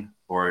doing,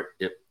 or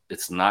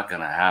it's not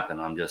going to happen.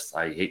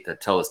 I hate to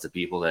tell this to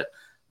people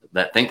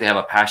that think they have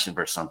a passion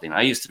for something.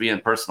 I used to be in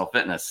personal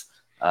fitness,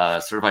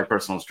 certified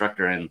personal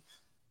instructor, and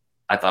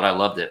I thought I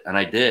loved it. And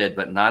I did,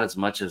 but not as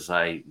much as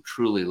I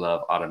truly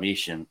love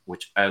automation,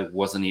 which it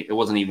wasn't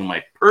even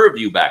my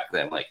purview back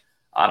then, like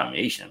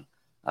automation.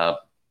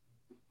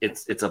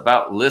 It's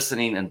about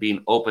listening and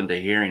being open to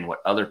hearing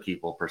what other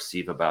people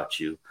perceive about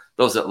you.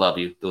 Those that love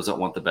you, those that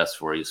want the best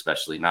for you,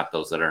 especially, not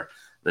those that are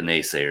the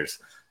naysayers.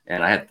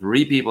 And I had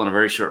 3 people in a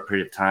very short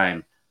period of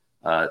time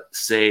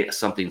say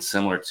something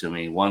similar to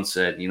me. One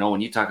said,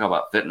 when you talk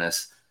about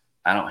fitness,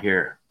 I don't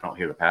hear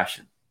the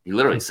passion. He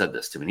literally said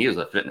this to me.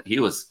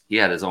 He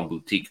had his own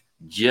boutique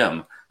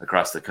gym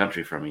across the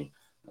country from me.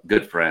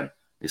 Good friend.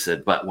 He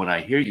said, but when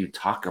I hear you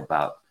talk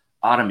about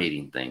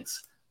automating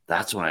things,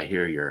 that's when I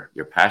hear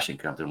your passion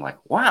come through. I'm like,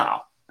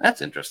 wow,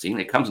 that's interesting.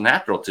 It comes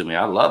natural to me.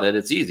 I love it.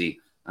 It's easy.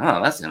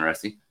 Oh, that's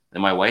interesting.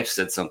 And my wife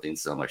said something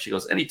similar. She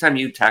goes, anytime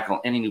you tackle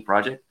any new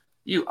project,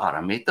 you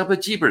automate the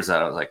bejeebers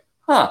out. I was like,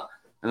 huh.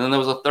 And then there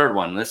was a third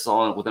one. This is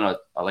all within a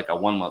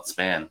 1 month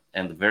span.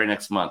 And the very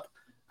next month,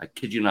 I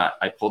kid you not,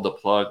 I pulled the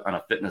plug on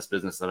a fitness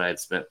business that I had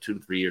spent 2 to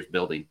 3 years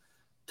building.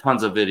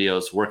 Tons of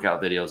videos,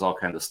 workout videos, all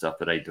kinds of stuff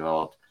that I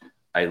developed.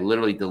 I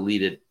literally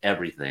deleted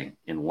everything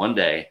in one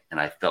day, and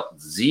I felt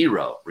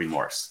zero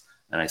remorse.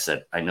 And I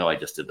said, I know I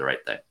just did the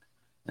right thing.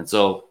 And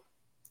so,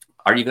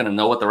 are you going to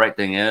know what the right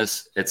thing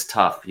is? It's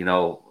tough.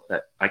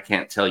 I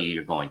can't tell you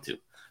you're going to.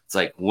 It's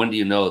like, when do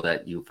you know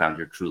that you found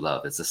your true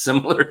love? It's a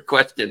similar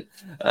question.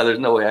 There's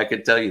no way I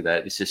could tell you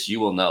that. It's just, you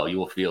will know, you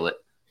will feel it.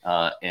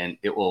 And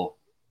it will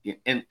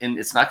and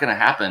it's not going to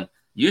happen.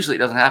 Usually it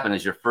doesn't happen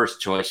as your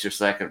first choice, your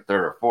second,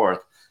 third, or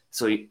fourth.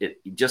 So you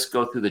just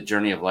go through the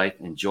journey of life,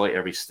 enjoy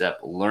every step,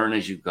 learn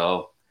as you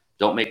go.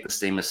 Don't make the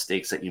same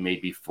mistakes that you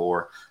made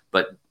before,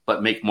 but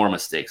make more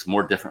mistakes,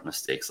 more different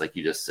mistakes. Like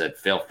you just said,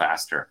 fail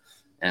faster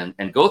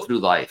and go through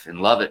life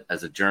and love it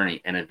as a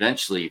journey. And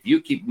eventually, if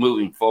you keep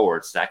moving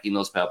forward, stacking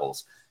those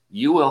pebbles,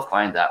 you will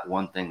find that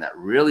one thing that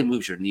really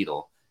moves your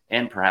needle.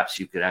 And perhaps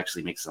you could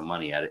actually make some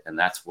money at it. And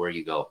that's where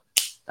you go,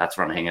 that's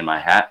where I'm hanging my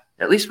hat,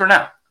 at least for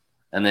now.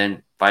 And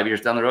then 5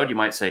 years down the road, you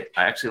might say,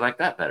 I actually like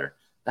that better.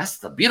 That's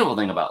the beautiful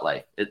thing about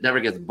life. It never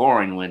gets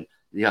boring when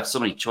you have so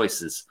many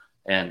choices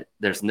and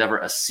there's never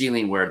a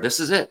ceiling where this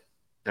is it.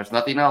 There's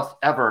nothing else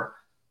ever.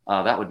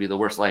 That would be the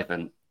worst life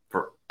and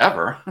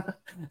forever.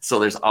 So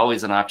there's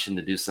always an option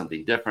to do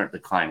something different, to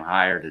climb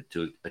higher,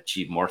 to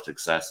achieve more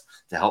success,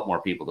 to help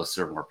more people, to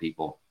serve more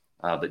people.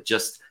 But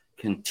just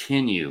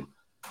continue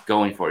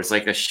going forward. It's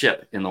like a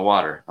ship in the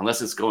water.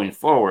 Unless it's going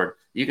forward,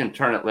 you can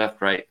turn it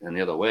left, right, and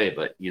the other way,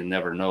 but you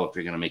never know if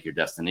you're going to make your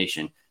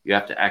destination. You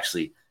have to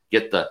actually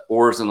get the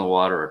oars in the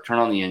water or turn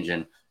on the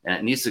engine, and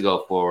it needs to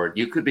go forward.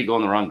 You could be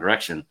going the wrong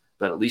direction,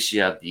 but at least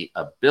you have the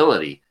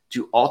ability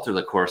to alter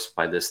the course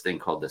by this thing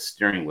called the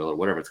steering wheel or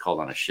whatever it's called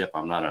on a ship.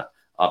 I'm not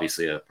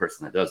obviously a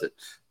person that does it,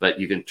 but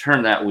you can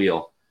turn that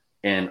wheel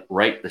and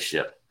right the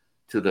ship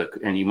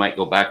and you might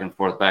go back and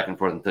forth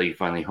until you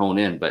finally hone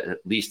in. But at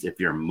least if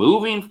you're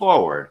moving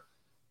forward,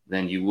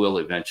 then you will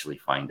eventually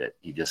find it.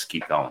 You just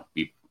keep going.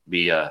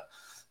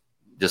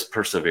 Just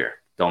persevere.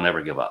 Don't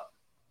ever give up.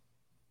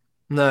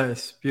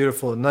 Nice,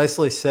 beautiful,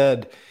 nicely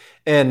said.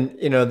 And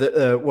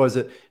was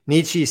it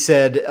Nietzsche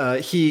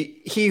said,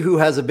 "He who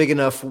has a big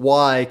enough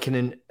why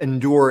can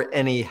endure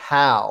any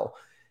how."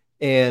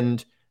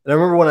 And I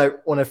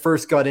remember when I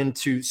first got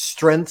into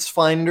Strengths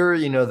Finder,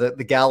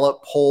 the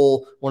Gallup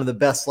poll, one of the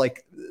best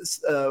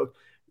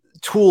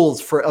tools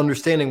for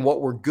understanding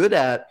what we're good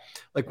at.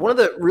 Like one of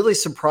the really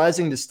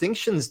surprising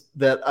distinctions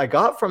that I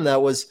got from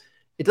that was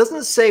it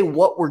doesn't say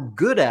what we're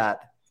good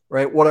at,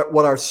 right?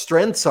 What our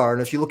strengths are.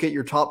 And if you look at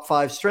your top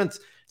 5 strengths,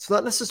 it's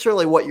not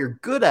necessarily what you're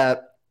good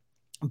at,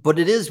 but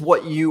it is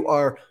what you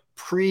are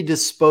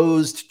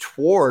predisposed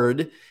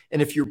toward.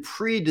 And if you're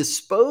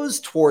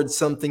predisposed towards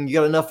something, you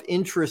got enough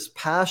interest,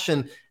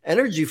 passion,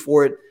 energy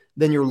for it,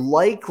 then you're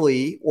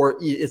likely, or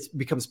it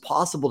becomes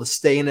possible to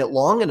stay in it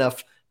long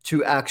enough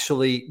to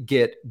actually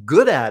get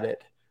good at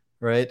it,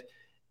 right?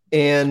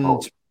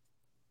 And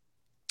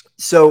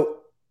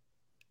so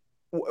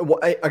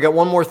I got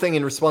one more thing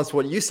in response to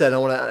what you said. I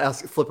want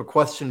to flip a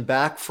question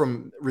back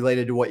from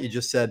related to what you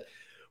just said.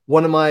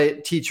 One of my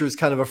teachers,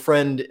 kind of a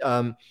friend,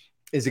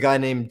 is a guy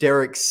named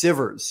Derek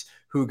Sivers,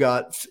 who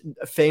got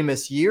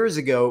famous years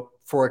ago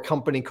for a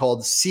company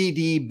called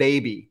CD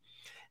Baby.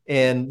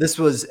 And this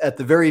was at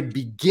the very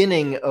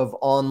beginning of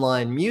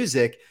online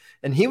music.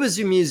 And he was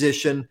a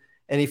musician,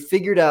 and he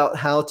figured out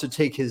how to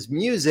take his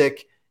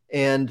music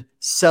and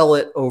sell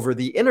it over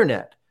the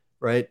internet,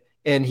 right?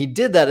 And he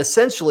did that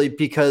essentially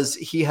because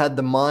he had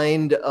the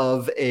mind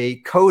of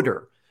a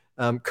coder.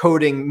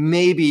 Coding,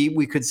 maybe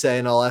we could say,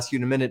 and I'll ask you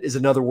in a minute, is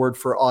another word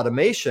for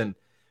automation,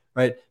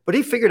 right? But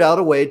he figured out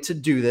a way to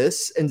do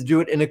this and to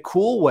do it in a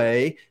cool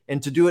way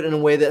and to do it in a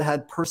way that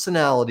had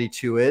personality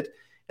to it.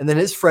 And then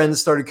his friends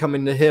started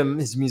coming to him,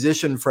 his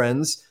musician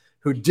friends,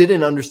 who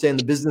didn't understand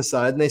the business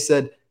side. And they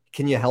said,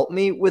 can you help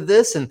me with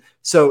this? And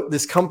so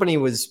this company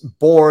was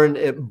born,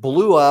 it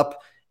blew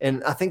up.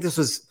 And I think this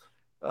was,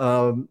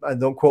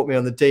 don't quote me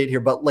on the date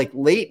here, but like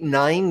late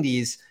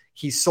 90s,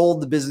 he sold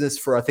the business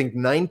for, I think,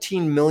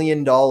 $19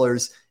 million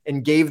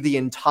and gave the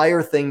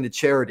entire thing to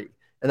charity.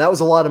 And that was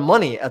a lot of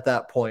money at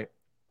that point.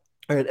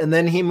 All right. And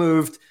then he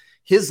moved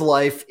his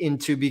life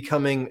into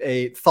becoming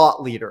a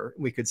thought leader,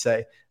 we could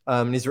say.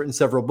 He's written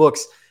several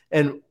books.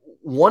 And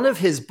one of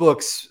his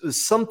books was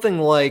something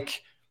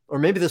like, or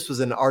maybe this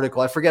was an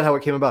article, I forget how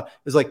it came about.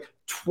 It was like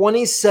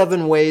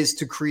 27 ways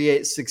to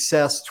create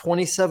success,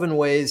 27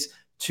 ways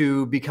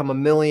to become a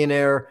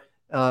millionaire,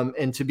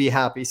 and to be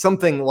happy,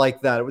 something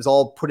like that. It was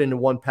all put into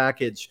one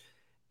package.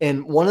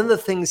 And one of the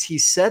things he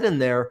said in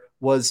there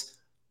was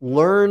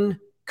learn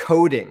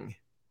coding.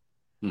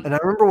 And I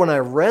remember when I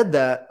read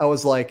that, I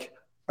was like,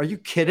 are you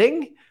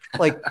kidding?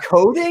 Like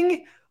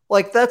coding?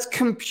 Like that's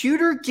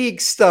computer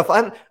geek stuff.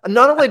 I'm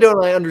not only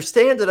don't I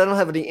understand it, I don't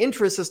have any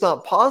interest. It's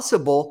not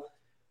possible.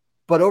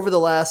 But over the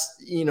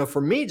last,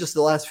 for me, just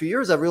the last few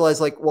years, I've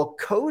realized like, well,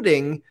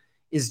 coding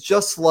is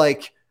just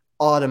like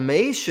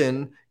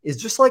automation, is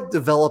just like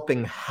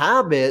developing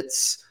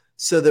habits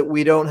so that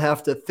we don't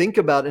have to think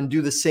about and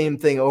do the same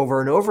thing over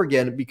and over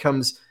again. It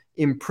becomes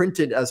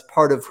imprinted as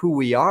part of who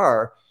we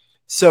are.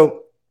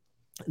 So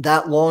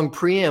that long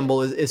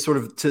preamble is sort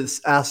of to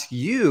ask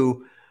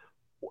you,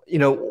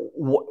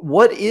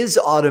 what is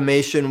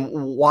automation?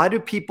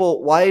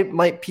 Why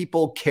might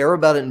people care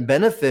about it and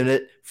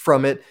benefit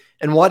from it?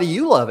 And why do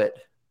you love it?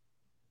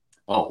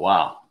 Oh,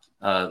 wow.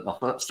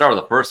 I'll start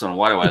with the first one.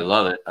 Why do I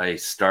love it? I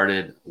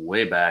started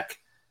way back.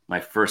 My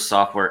first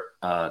software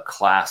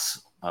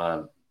class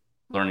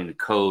learning to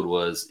code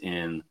was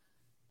in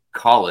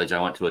college.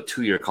 I went to a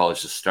 2-year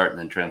college to start and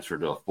then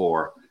transferred to a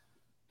 4.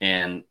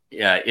 And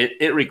yeah,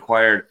 it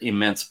required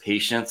immense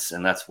patience.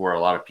 And that's where a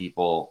lot of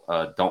people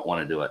don't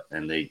want to do it.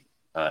 And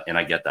and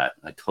I get that.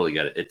 I totally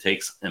get it. It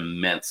takes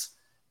immense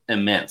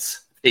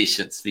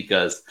patience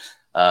because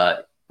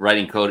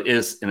writing code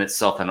is in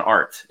itself an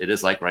art. It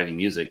is like writing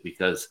music,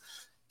 because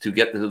to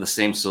get to the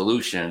same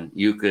solution,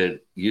 you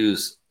could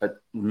use a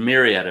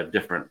myriad of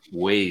different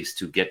ways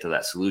to get to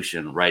that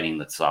solution writing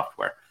the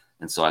software.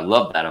 And so I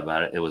love that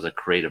about it. It was a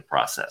creative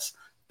process.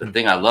 The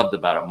thing I loved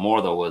about it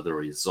more, though, were the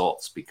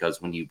results,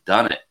 because when you've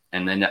done it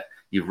and then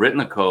you've written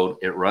the code,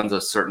 it runs a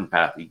certain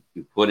path.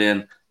 You put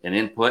in an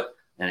input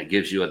and it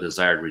gives you a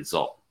desired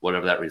result,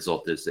 whatever that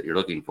result is that you're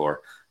looking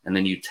for. And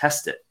then you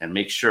test it and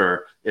make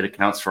sure it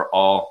accounts for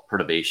all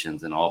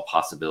perturbations and all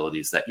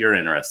possibilities that you're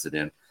interested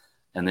in.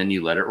 And then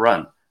you let it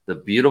run. The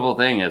beautiful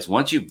thing is,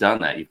 once you've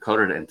done that, you've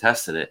coded it and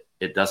tested it,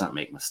 it doesn't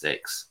make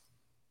mistakes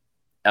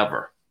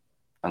ever,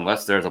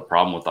 unless there's a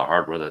problem with the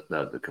hardware,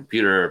 the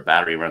computer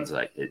battery runs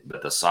like it,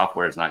 but the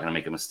software is not going to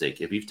make a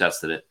mistake if you've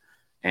tested it.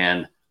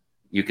 And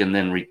you can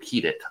then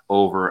repeat it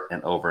over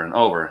and over and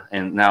over.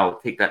 And now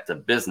take that to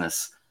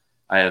business.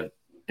 I have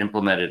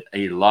implemented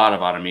a lot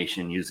of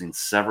automation using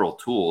several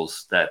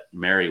tools that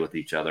marry with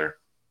each other.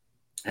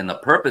 And the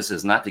purpose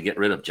is not to get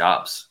rid of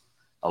jobs.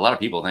 A lot of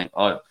people think,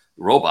 oh,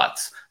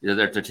 robots,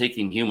 they're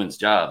taking humans'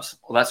 jobs.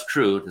 Well, that's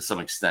true to some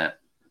extent.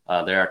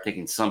 They are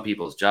taking some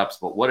people's jobs.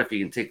 But what if you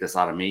can take this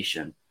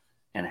automation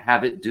and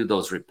have it do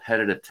those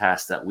repetitive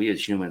tasks that we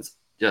as humans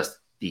just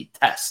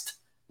detest?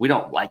 We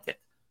don't like it.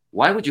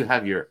 Why would you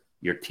have your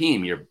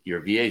team,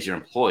 your VAs, your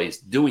employees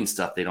doing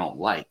stuff they don't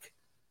like?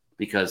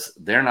 Because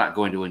they're not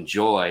going to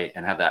enjoy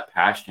and have that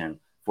passion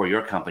for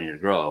your company to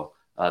grow.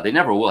 They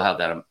never will have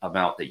that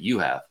amount that you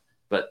have,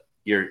 but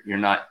you're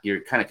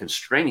kind of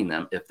constraining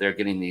them if they're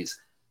getting these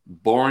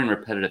boring,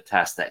 repetitive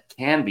tasks that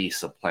can be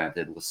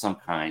supplanted with some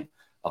kind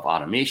of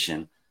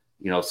automation.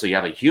 So you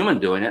have a human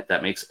doing it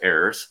that makes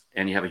errors,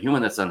 and you have a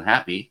human that's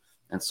unhappy.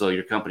 And so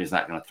your company's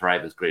not going to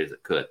thrive as great as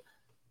it could.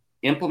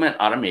 Implement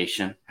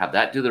automation, have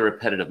that do the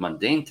repetitive,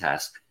 mundane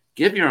tasks,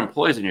 give your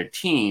employees and your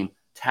team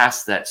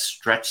tasks that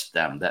stretch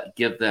them, that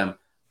give them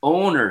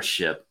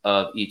ownership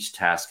of each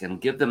task, and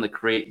give them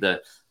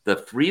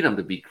the freedom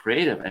to be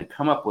creative and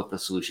come up with a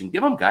solution.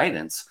 Give them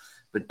guidance,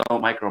 but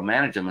don't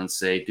micromanage them and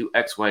say, do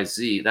X, Y,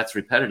 Z. That's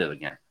repetitive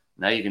again.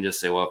 Now you can just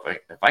say, well,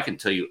 if I can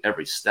tell you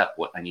every step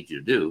what I need you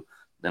to do,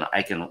 then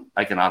I can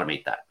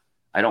automate that.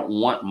 I don't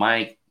want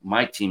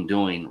my team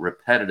doing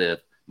repetitive,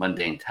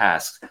 mundane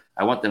tasks.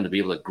 I want them to be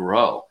able to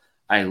grow.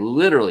 I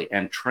literally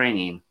am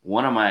training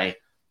one of my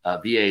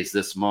VAs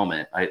this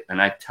moment.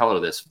 I tell her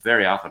this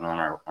very often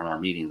on our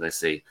meetings. I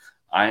say,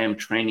 I am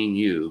training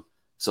you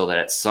so that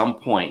at some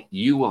point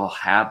you will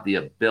have the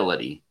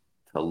ability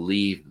to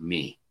leave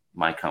me,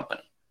 my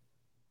company.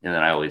 And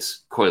then I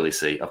always coyly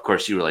say, of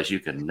course, you realize you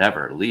can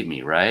never leave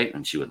me, right?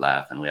 And she would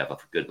laugh, and we have a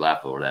good laugh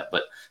over that.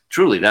 But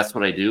truly, that's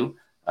what I do.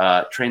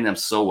 Train them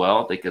so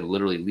well, they could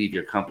literally leave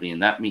your company.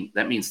 And that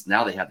means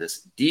now they have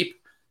this deep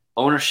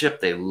ownership.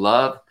 They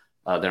love,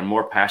 they're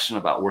more passionate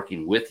about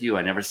working with you.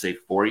 I never say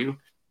for you.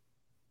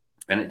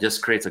 And it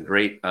just creates a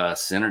great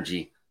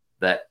synergy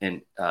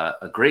and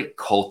a great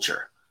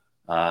culture.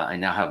 I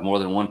now have more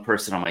than one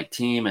person on my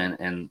team,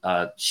 and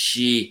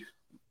she,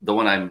 the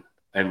one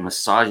I'm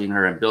massaging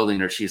her and building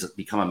her, she's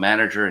become a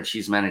manager, and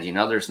she's managing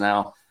others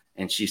now.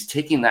 And she's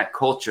taking that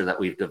culture that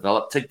we've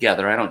developed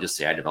together. I don't just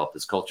say I developed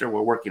this culture.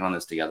 We're working on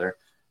this together.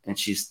 And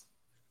she's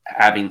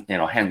handing it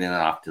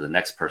off to the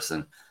next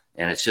person.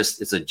 And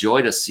it's a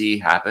joy to see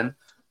happen.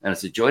 And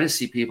it's a joy to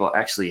see people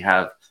actually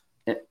have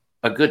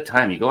a good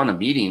time. You go on a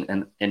meeting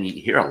and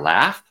you hear a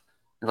laugh.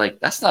 You're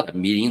like, that's not a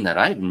meeting that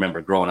I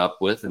remember growing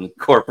up with in the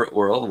corporate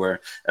world,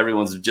 where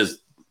everyone's just,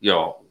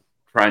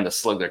 trying to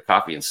slug their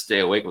coffee and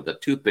stay awake with the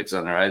toothpicks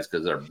on their eyes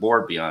because they're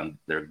bored beyond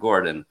their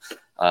gourd. And,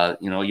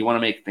 you want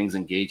to make things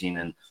engaging,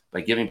 and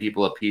by giving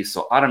people a piece.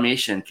 So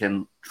automation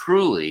can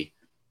truly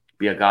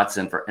be a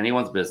godsend for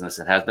anyone's business.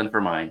 It has been for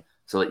mine,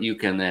 so that you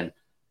can then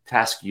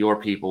task your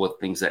people with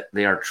things that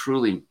they are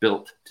truly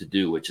built to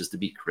do, which is to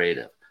be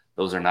creative.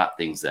 Those are not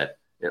things that,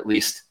 at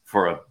least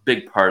for a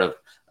big part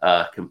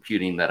of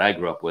computing that I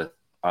grew up with,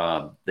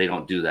 they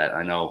don't do that.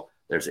 I know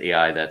there's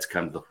AI that's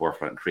come to the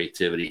forefront.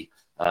 Creativity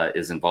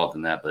is involved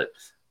in that, but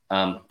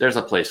there's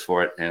a place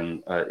for it.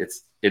 And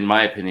it's, in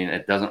my opinion,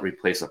 it doesn't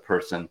replace a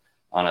person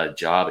on a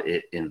job.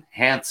 It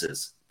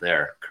enhances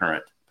their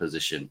current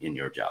position in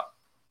your job.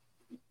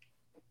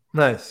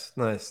 Nice.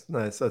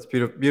 That's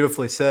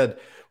beautifully said.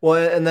 Well,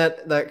 and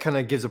that kind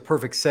of gives a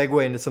perfect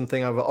segue into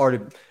something I've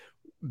already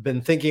been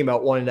thinking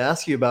about wanting to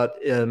ask you about,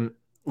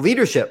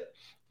 leadership,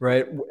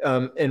 right?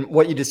 And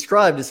what you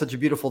described is such a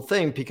beautiful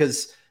thing,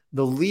 because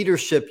the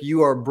leadership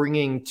you are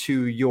bringing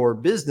to your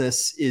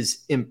business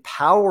is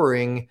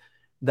empowering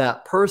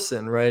that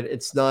person, right?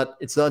 It's not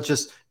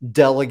just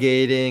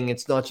delegating.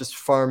 It's not just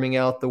farming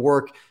out the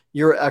work.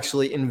 You're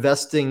actually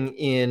investing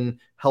in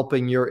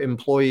helping your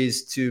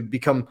employees to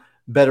become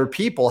better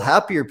people,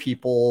 happier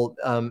people,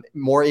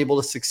 more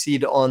able to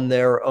succeed on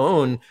their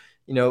own.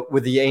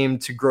 with the aim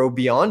to grow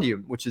beyond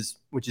you, which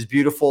is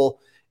beautiful.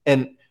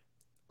 And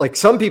like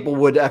some people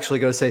would actually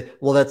go say,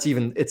 well,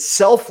 it's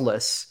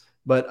selfless.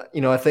 But,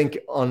 I think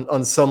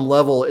on some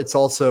level, it's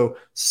also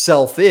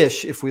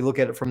selfish if we look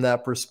at it from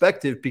that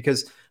perspective,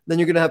 because then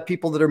you're going to have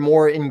people that are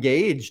more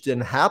engaged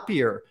and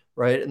happier,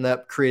 right? And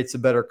that creates a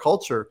better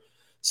culture.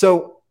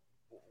 So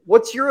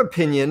what's your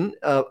opinion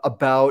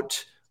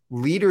about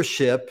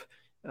leadership?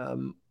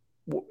 How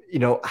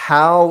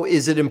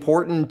is it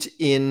important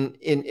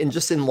in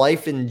just in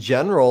life in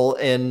general?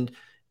 And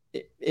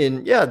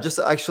just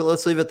actually,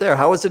 let's leave it there.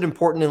 How is it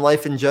important in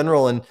life in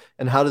general,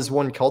 and how does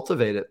one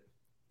cultivate it?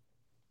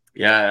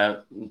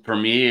 Yeah, for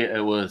me,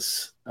 it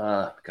was,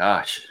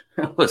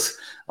 it was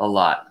a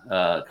lot,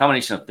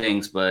 combination of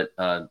things. But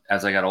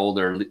as I got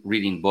older,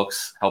 reading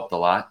books helped a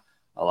lot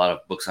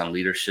of books on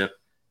leadership.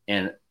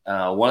 And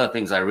one of the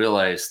things I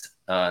realized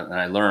and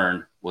I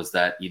learned was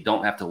that you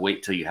don't have to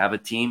wait till you have a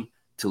team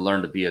to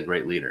learn to be a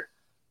great leader.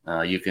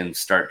 You can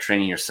start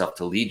training yourself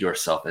to lead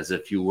yourself as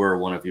if you were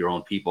one of your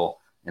own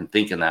people and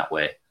think in that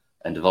way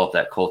and develop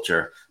that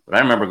culture. But I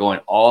remember going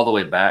all the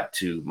way back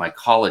to my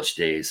college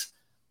days.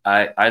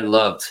 I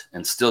loved,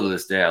 and still to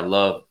this day, I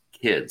love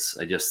kids.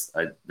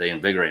 They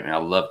invigorate me. I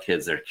love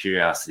kids, their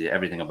curiosity,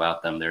 everything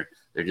about them. They're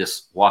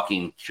just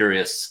walking,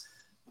 curious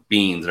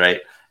beings,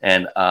 right?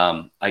 And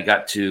I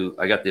got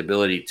the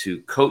ability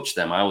to coach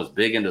them. I was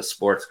big into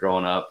sports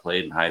growing up,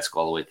 played in high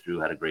school all the way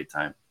through, had a great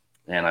time.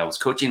 And I was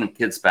coaching a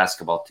kids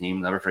basketball team.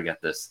 Never forget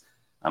this.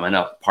 I'm in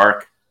a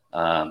park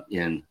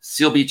in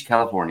Seal Beach,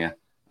 California,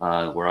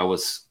 where I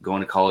was going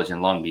to college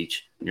in Long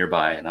Beach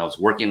nearby, and I was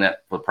working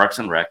for Parks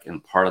and Rec,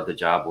 and part of the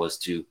job was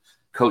to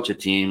coach a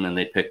team, and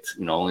they picked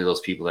only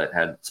those people that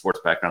had sports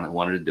background that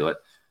wanted to do it.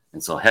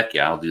 And so, heck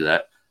yeah, I'll do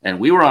that. And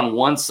we were on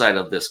one side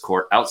of this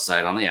court,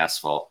 outside on the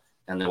asphalt,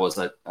 and there was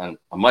a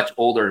much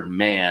older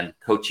man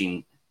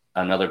coaching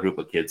another group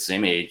of kids,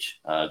 same age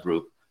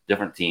group,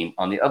 different team,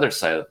 on the other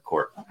side of the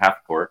court,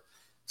 half court.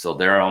 So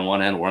they're on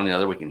one end, we're on the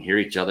other. We can hear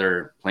each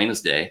other plain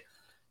as day.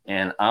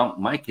 And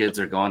my kids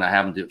are going, I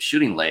have them do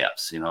shooting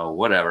layups,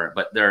 whatever.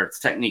 But there's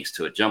techniques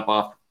to it. Jump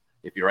off.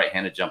 If you're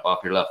right-handed, jump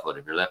off your left foot.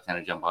 If you're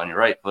left-handed, jump on your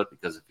right foot.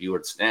 Because if you were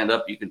to stand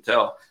up, you can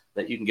tell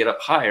that you can get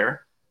up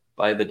higher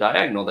by the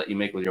diagonal that you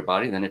make with your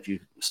body than if you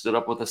stood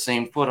up with the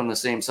same foot on the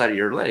same side of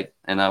your leg.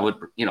 And I would,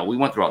 we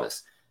went through all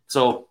this.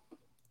 So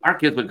our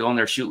kids would go in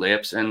there, shoot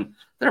layups, and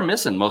they're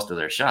missing most of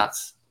their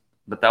shots.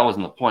 But that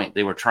wasn't the point.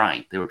 They were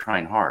trying. They were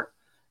trying hard.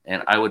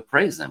 And I would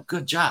praise them.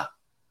 Good job.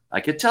 I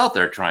could tell if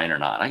they're trying or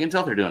not. I can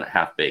tell if they're doing it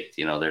half-baked.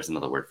 There's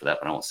another word for that,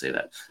 but I won't say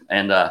that.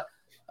 And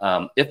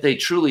if they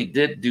truly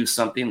did do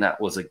something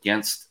that was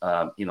against,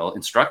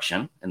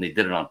 instruction, and they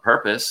did it on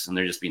purpose, and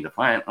they're just being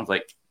defiant, I was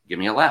like, give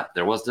me a lap.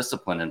 There was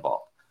discipline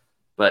involved.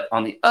 But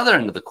on the other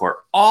end of the court,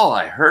 all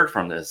I heard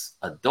from this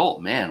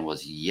adult man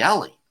was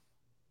yelling,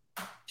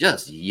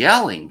 just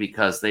yelling,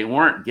 because they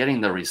weren't getting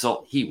the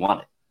result he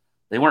wanted.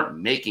 They weren't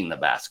making the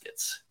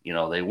baskets.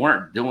 They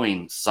weren't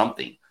doing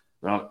something.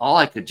 But all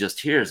I could just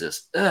hear is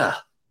this, ugh,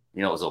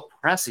 it was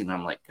oppressing.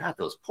 I'm like, God,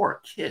 those poor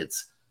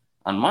kids.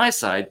 On my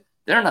side,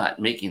 they're not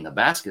making the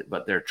basket,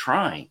 but they're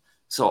trying.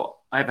 So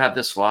I've had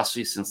this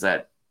philosophy since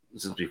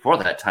before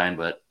that time,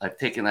 but I've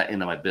taken that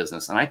into my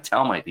business. And I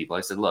tell my people,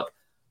 I said, look,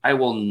 I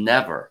will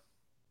never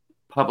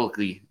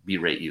publicly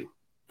berate you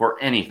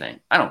for anything.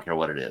 I don't care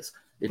what it is.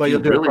 If you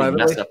really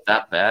mess up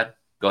that bad,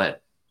 go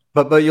ahead.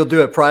 But you'll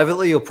do it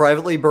privately? You'll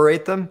privately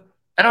berate them?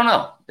 I don't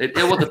know. It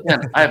will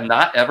depend. I have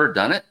not ever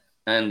done it.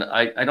 And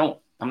I'm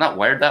not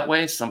wired that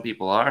way. Some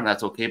people are, and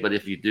that's okay. But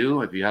if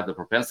you have the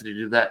propensity to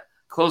do that,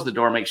 close the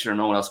door, make sure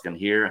no one else can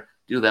hear,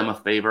 do them a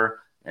favor,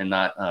 and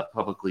not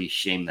publicly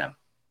shame them.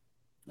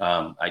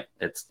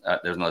 There's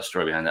another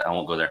story behind that. I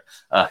won't go there.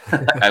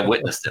 I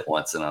witnessed it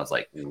once, and I was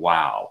like,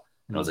 wow.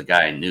 And it was a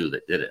guy I knew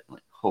that did it. I'm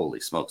like, holy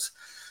smokes.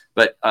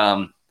 But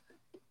my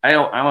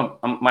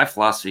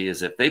philosophy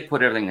is if they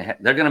put everything,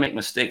 they're going to make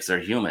mistakes. They're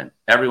human.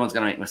 Everyone's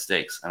going to make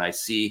mistakes. And I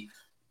see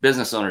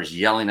business owners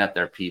yelling at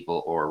their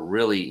people, or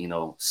really,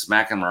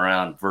 smacking them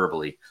around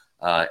verbally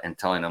and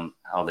telling them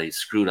how they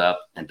screwed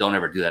up and don't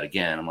ever do that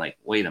again. I'm like,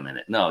 wait a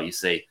minute. No, you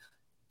say,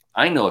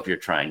 I know if you're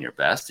trying your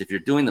best, if you're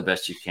doing the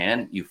best you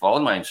can, you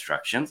followed my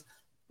instructions.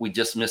 We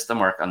just missed the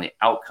mark on the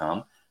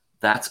outcome.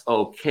 That's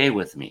okay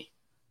with me.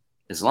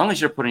 As long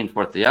as you're putting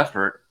forth the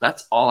effort,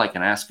 that's all I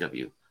can ask of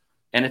you.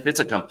 And if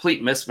it's a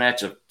complete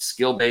mismatch of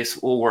skill base,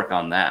 we'll work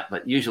on that.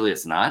 But usually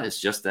it's not.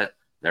 It's just that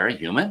they're a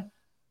human.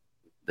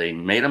 They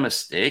made a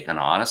mistake, an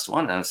honest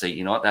one, and I say,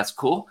 you know what, that's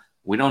cool.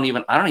 I don't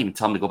even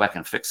tell them to go back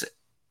and fix it.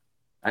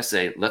 I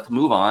say, let's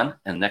move on,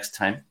 and next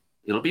time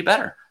it'll be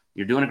better.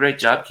 You're doing a great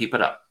job. Keep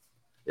it up.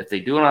 If they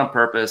do it on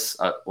purpose,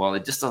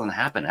 it just doesn't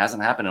happen. It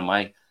hasn't happened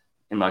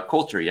in my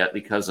culture yet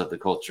because of the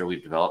culture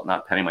we've developed.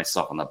 Not patting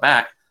myself on the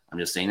back. I'm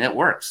just saying it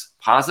works.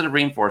 Positive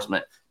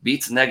reinforcement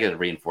beats negative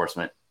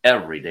reinforcement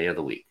every day of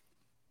the week.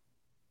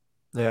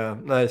 Yeah,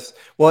 nice.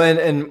 Well,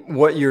 and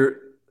what you're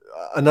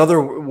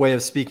another way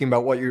of speaking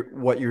about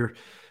what you're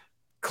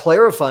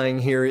clarifying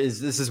here is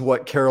this is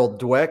what Carol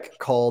Dweck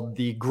called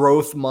the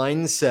growth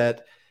mindset.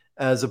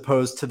 as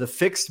opposed to the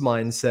fixed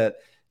mindset.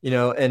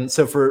 And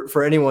so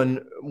for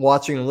anyone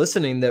watching and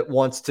listening that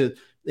wants to,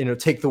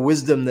 take the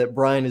wisdom that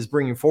Brian is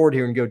bringing forward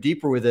here and go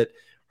deeper with it,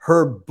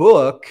 her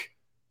book,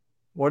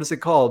 what is it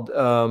called?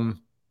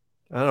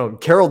 I don't know,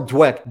 Carol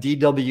Dweck,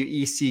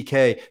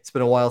 Dweck. It's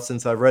been a while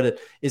since I've read it.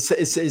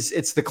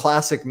 It's the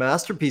classic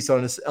masterpiece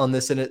on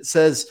this, and it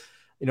says,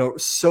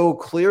 so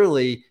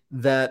clearly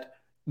that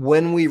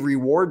when we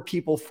reward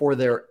people for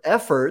their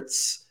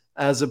efforts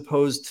as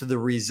opposed to the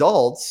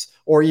results,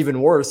 or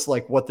even worse,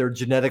 like what they're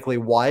genetically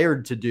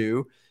wired to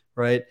do,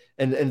 right?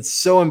 And it's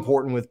so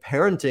important with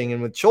parenting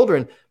and with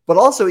children, but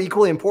also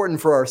equally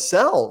important for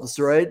ourselves,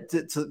 right?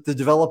 To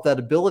develop that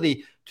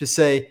ability to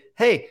say,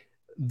 hey,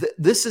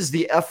 this is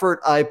the effort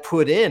I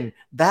put in.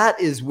 That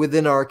is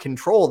within our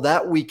control.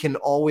 That we can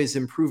always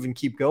improve and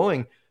keep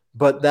going.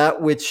 But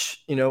that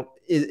which,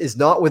 is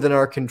not within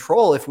our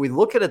control, if we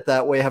look at it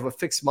that way, have a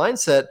fixed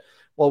mindset,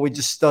 well, we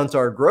just stunt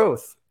our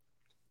growth.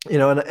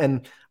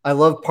 And I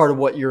love part of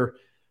what you're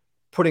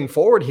putting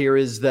forward here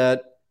is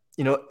that,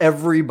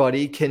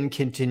 everybody can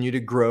continue to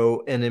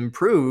grow and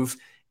improve.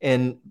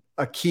 And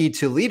a key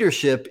to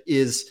leadership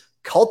is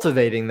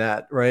cultivating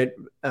that, right?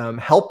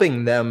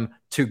 Helping them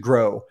to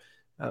grow.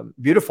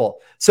 Beautiful.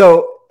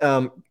 So,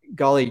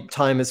 golly,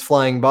 time is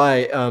flying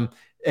by.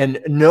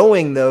 And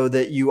knowing, though,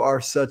 that you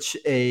are such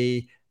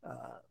a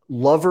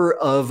lover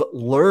of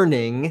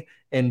learning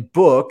and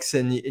books,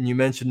 and you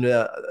mentioned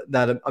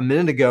that a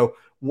minute ago,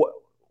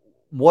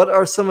 what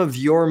are some of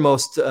your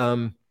most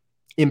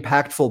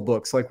impactful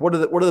books? Like, what are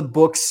the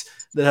books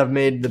that have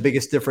made the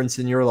biggest difference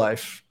in your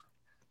life?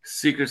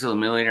 Secrets of the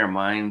Millionaire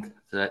Mind.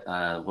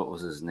 What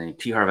was his name?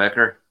 T. Harv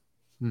Eker.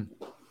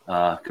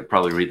 Could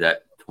probably read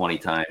that 20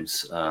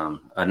 times.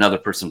 Another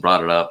person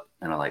brought it up,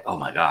 and I'm like, oh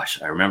my gosh,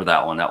 I remember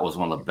that one. That was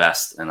one of the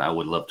best, and I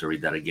would love to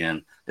read that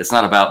again. It's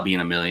not about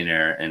being a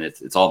millionaire, and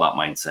it's all about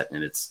mindset,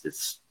 and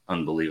it's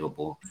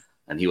unbelievable.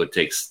 And he would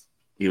take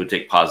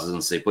pauses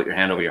and say, put your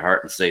hand over your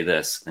heart and say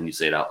this, and you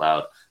say it out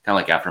loud, kind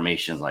of like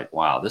affirmations, like,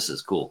 wow, this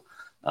is cool.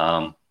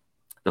 The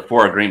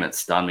Four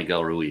Agreements, Don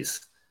Miguel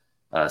Ruiz,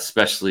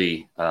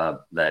 especially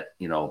that,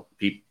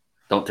 people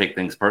don't take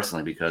things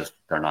personally because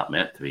they're not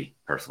meant to be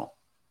personal.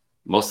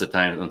 Most of the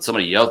time when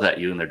somebody yells at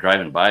you and they're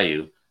driving by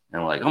you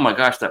and we're like, oh my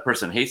gosh, that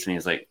person hates me.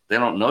 It's like, they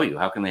don't know you.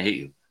 How can they hate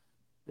you?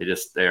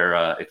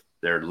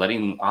 They're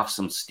letting off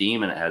some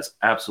steam, and it has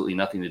absolutely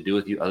nothing to do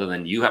with you other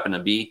than you happen to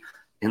be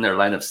in their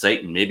line of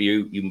sight. And maybe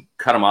you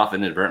cut them off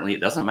inadvertently.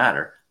 It doesn't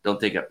matter. Don't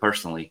take it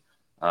personally.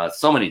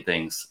 So many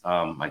things.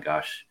 My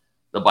gosh,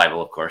 the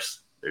Bible, of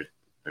course,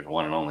 there's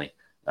one and only,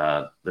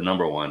 the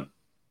number one.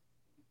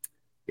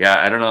 Yeah,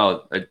 I don't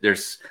know.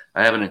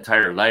 I have an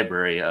entire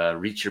library,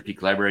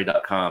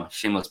 reachyourpeaklibrary.com.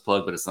 Shameless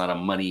plug, but it's not a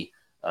money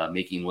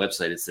making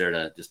website. It's there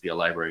to just be a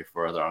library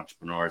for other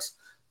entrepreneurs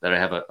that I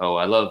have.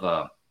 I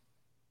love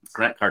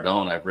Grant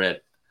Cardone. I've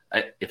read,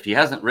 if he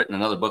hasn't written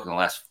another book in the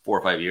last 4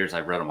 or 5 years,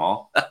 I've read them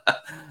all.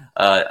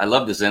 I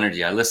love his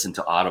energy. I listen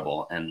to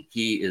Audible, and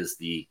he is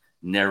the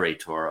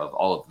narrator of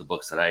all of the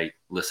books that I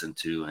listen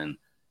to, and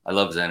I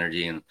love his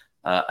energy. And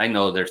I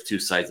know there's two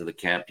sides of the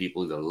camp.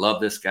 People either love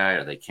this guy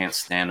or they can't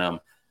stand him.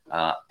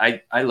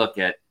 I look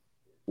at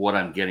what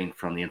I'm getting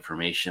from the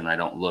information. I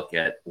don't look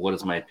at what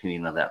is my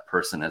opinion of that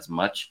person as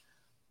much.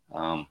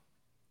 That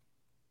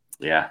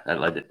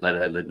led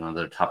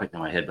another topic in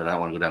my head, but I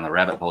don't want to go down the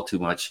rabbit hole too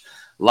much.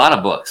 A lot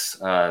of books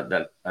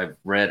that I've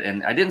read,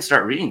 and I didn't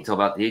start reading until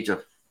about the age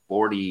of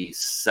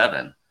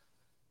 47.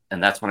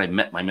 And that's when I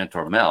met my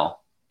mentor,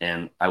 Mel.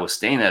 And I was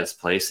staying at his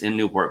place in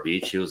Newport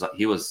Beach. He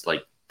was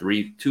like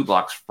 2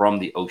 blocks from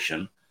the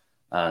ocean.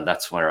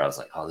 That's where I was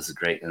like, oh, this is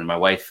great. And my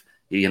wife,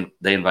 they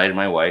invited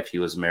my wife.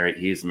 He's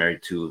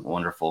married to a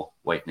wonderful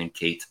wife named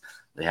Kate.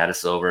 They had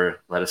us over,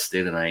 let us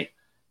stay the night.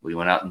 We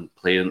went out and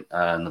played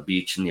on the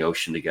beach and the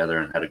ocean together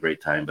and had a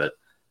great time. But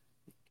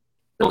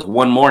there was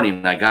one morning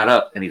and I got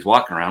up and he's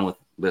walking around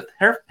with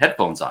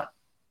headphones on.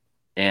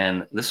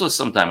 And this was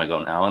some time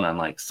ago now. And I'm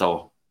like,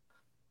 so,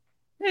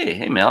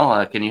 hey,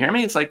 Mel, can you hear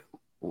me? It's like,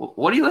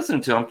 what are you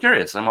listening to? I'm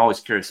curious. I'm always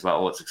curious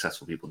about what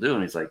successful people do.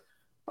 And he's like,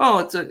 oh,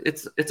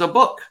 it's a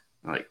book.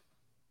 I'm like,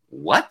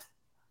 what?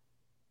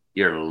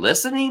 You're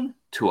listening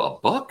to a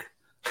book?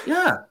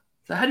 Yeah.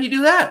 So how do you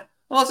do that?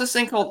 Well, it's this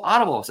thing called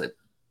Audible. I said,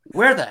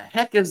 where the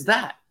heck is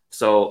that?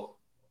 So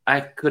I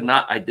did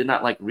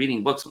not like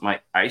reading books. My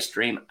eye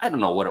strain, I don't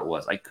know what it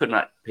was. I could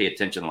not pay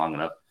attention long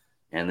enough.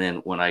 And then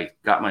when I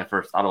got my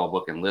first Audible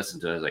book and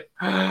listened to it, I was like,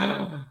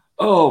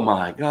 oh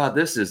my God,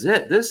 this is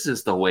it. This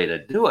is the way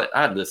to do it.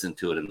 I'd listen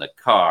to it in the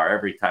car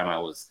every time I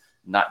was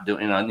not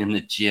doing it in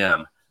the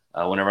gym.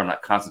 Whenever I'm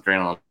not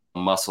concentrating on a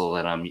muscle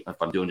and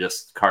if I'm doing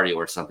just cardio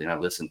or something, I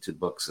listen to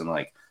books and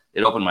like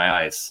it opened my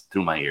eyes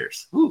through my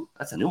ears. Ooh,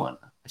 that's a new one.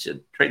 I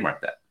should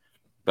trademark that.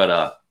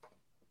 But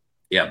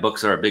yeah,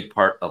 books are a big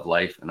part of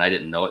life. And I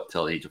didn't know it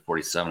till the age of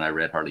 47. I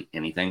read hardly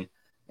anything.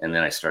 And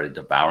then I started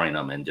devouring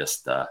them and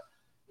just,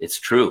 it's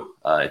true.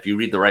 If you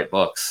read the right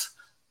books,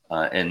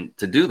 and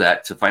to do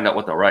that, to find out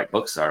what the right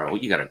books are, well,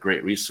 you got a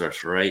great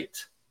resource right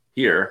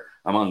here.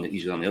 I'm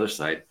usually on the other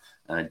side.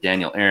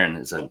 Daniel Aaron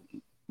is a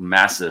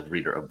massive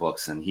reader of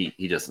books, and he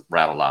just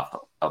rattled off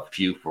a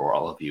few for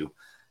all of you.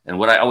 And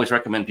what I always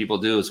recommend people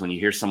do is when you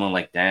hear someone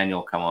like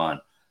Daniel come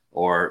on,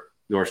 or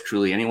yours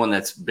truly, anyone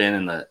that's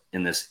been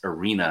in this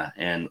arena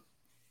and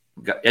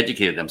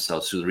educated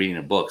themselves through the reading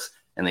of books,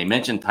 and they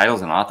mention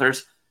titles and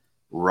authors,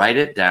 write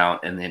it down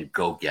and then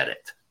go get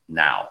it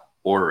now.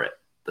 Order it.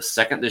 The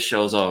second this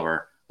show's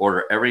over,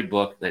 order every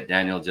book that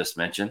Daniel just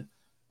mentioned,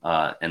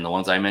 and the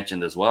ones I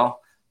mentioned as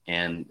well.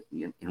 And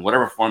in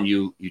whatever form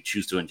you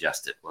choose to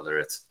ingest it, whether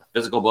it's a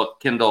physical book,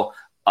 Kindle,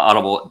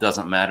 Audible, it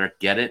doesn't matter.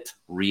 Get it,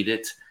 read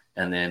it,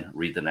 and then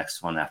read the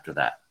next one after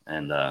that.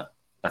 And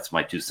that's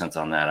my 2 cents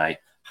on that. I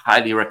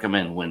highly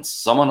recommend when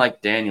someone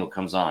like Daniel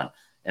comes on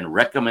and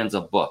recommends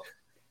a book.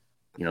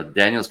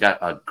 Daniel's got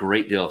a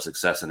great deal of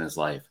success in his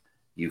life.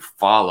 You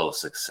follow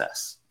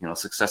success.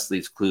 Success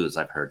leaves clues,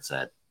 I've heard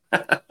said.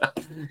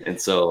 And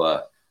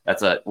so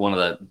that's one of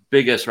the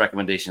biggest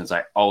recommendations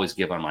I always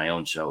give on my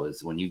own show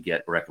is when you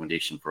get a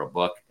recommendation for a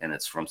book and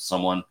it's from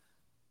someone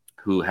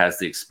who has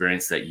the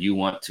experience that you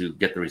want to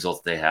get the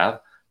results they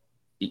have,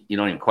 you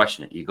don't even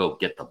question it. You go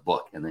get the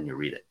book and then you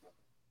read it.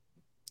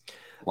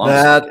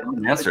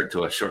 An answer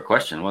to a short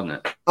question, wasn't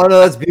it? Oh no,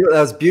 that's beautiful.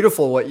 That was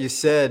beautiful what you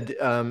said.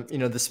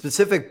 The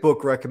specific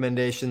book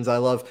recommendations I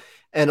love,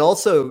 and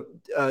also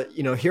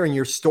hearing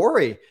your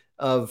story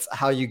of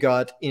how you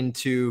got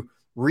into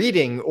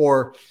reading,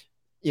 or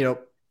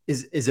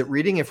is it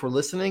reading if we're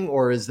listening,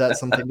 or is that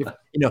something different?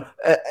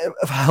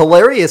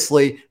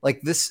 Hilariously,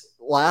 like this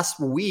last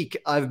week,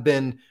 I've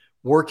been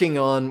working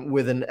on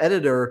with an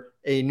editor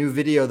a new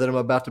video that I'm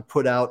about to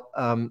put out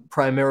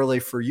primarily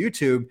for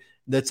YouTube.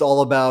 That's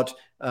all about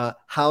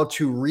how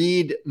to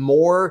read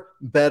more,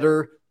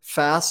 better,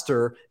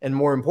 faster, and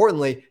more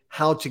importantly,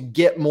 how to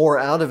get more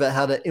out of it,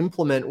 how to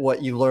implement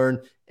what you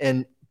learn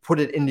and put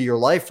it into your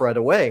life right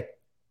away.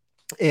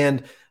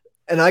 And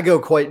I go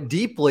quite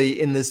deeply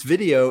in this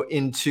video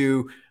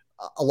into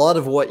a lot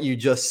of what you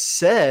just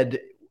said,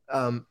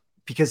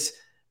 because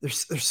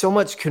there's so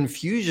much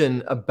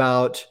confusion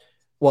about,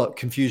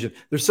 confusion.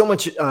 There's so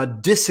much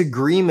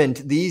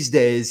disagreement these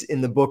days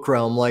in the book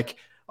realm, like,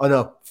 oh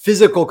no,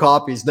 physical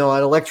copies. No,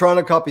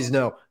 electronic copies.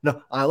 No,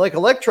 I like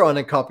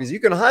electronic copies.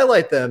 You can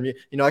highlight them.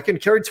 I can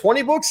carry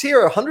 20 books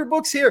here, 100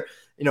 books here,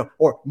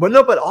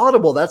 but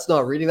Audible, that's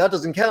not reading. That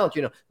doesn't count.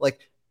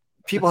 Like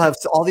people have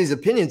all these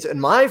opinions.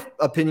 And my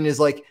opinion is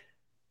like,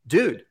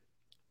 dude,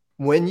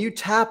 when you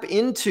tap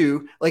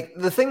into like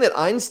the thing that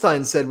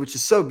Einstein said, which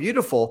is so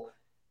beautiful,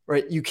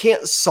 right? You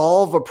can't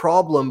solve a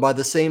problem by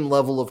the same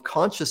level of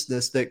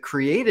consciousness that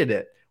created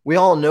it. We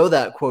all know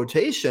that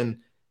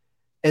quotation.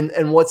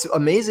 And what's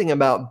amazing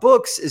about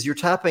books is you're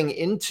tapping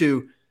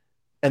into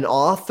an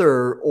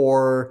author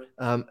or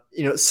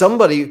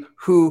somebody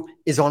who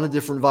is on a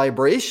different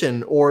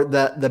vibration, or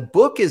that the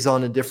book is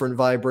on a different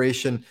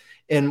vibration.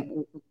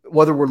 And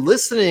whether we're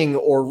listening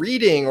or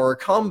reading or a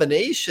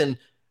combination,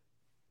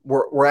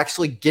 we're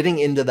actually getting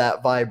into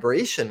that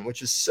vibration,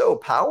 which is so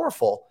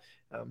powerful.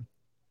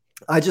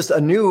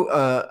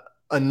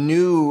 A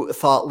new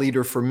thought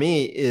leader for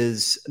me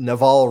is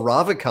Naval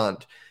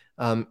Ravikant.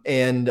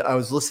 And I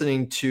was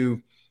listening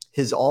to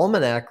his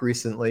almanac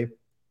recently,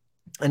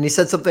 and he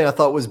said something I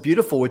thought was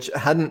beautiful, which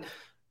hadn't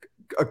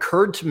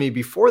occurred to me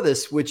before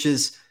this, which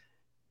is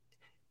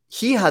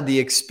he had the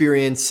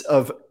experience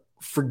of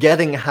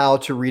forgetting how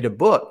to read a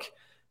book,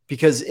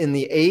 because in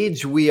the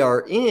age we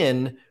are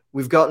in,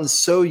 we've gotten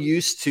so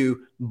used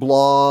to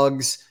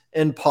blogs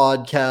and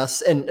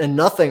podcasts, and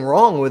nothing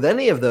wrong with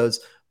any of those.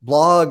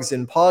 Blogs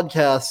and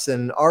podcasts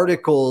and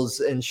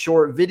articles and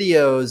short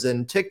videos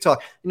and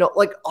TikTok,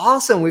 like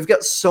awesome. We've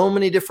got so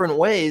many different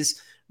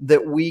ways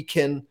that we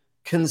can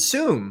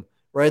consume,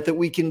 right? That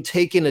we can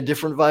take in a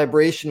different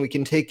vibration. We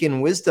can take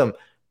in wisdom.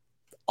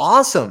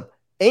 Awesome.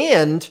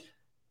 And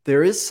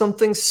there is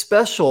something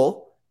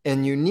special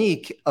and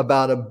unique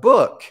about a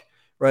book,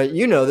 right?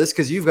 You know this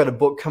because you've got a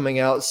book coming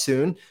out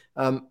soon.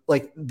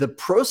 Like the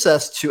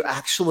process to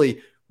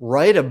actually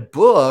write a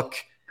book,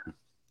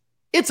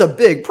 it's a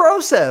big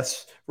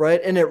process,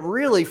 right? And it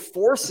really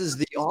forces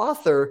the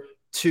author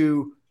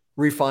to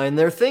refine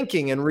their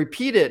thinking and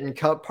repeat it and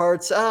cut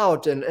parts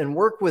out and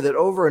work with it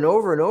over and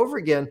over and over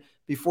again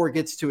before it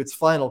gets to its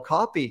final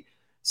copy.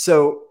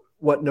 So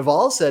what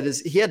Naval said is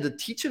he had to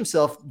teach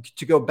himself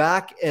to go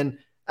back and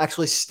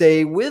actually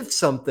stay with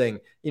something,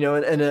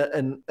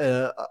 and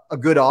a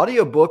good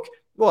audiobook.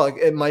 Well,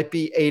 it might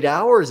be 8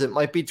 hours. It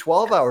might be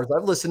 12 hours.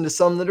 I've listened to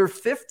some that are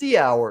 50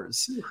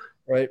 hours,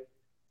 right?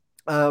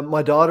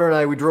 My daughter and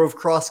I, we drove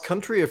cross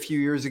country a few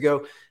years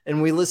ago,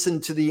 and we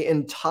listened to the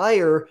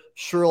entire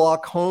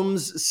Sherlock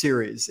Holmes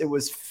series. It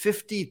was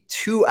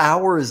 52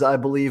 hours, I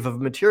believe,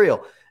 of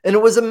material, and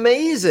it was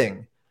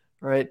amazing,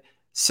 right?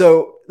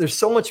 So there's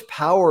so much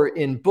power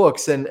in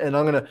books, and I'm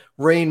going to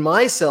rein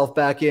myself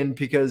back in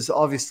because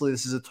obviously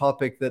this is a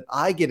topic that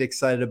I get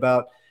excited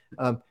about.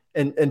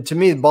 And to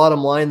me, the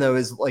bottom line, though,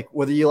 is like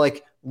whether you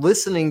like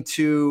listening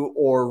to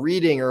or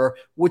reading or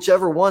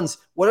whichever ones,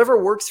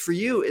 whatever works for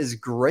you is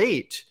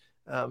great.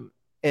 And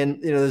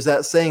there's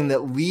that saying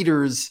that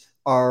leaders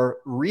are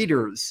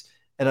readers.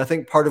 And I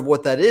think part of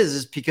what that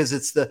is because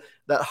it's that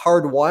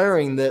hard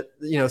wiring that,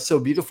 so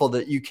beautiful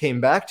that you came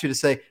back to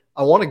say,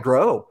 I want to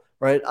grow,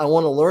 right? I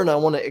want to learn, I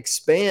want to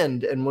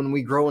expand. And when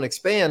we grow and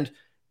expand,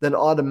 then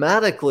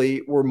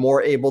automatically we're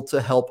more able to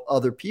help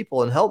other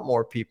people and help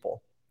more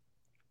people.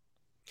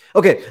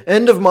 Okay,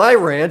 end of my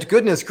rant.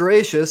 Goodness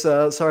gracious.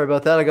 Sorry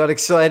about that. I got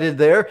excited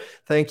there.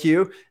 Thank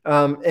you.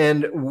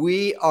 And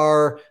we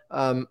are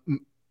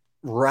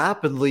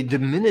rapidly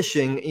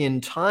diminishing in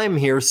time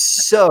here.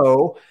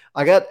 So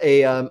I got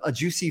a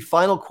juicy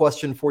final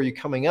question for you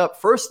coming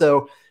up. First,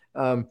 though,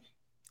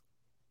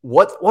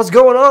 what's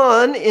going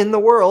on in the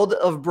world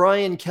of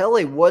Brian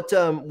Kelly?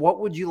 What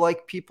would you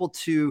like people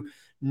to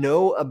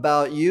know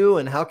about you,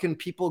 and how can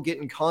people get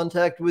in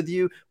contact with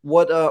you?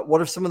 What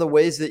are some of the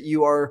ways that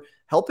you are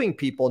helping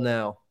people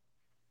now?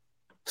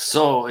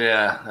 So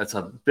yeah, that's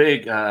a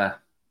big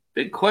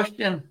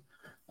question.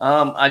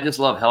 I just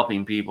love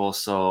helping people.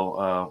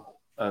 So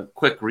a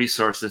quick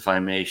resource, if I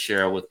may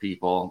share with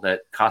people,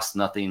 that costs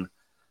nothing.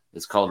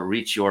 It's called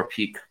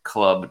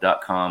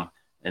reachyourpeakclub.com.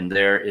 And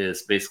there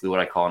is basically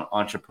what I call an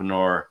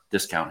entrepreneur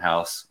discount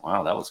house.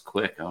 Wow, that was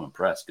quick. I'm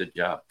impressed. Good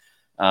job.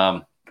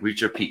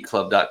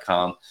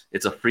 Reachyourpeakclub.com.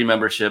 It's a free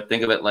membership.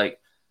 Think of it like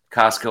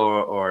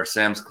Costco or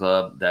Sam's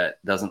Club that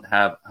doesn't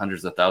have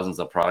hundreds of thousands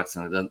of products,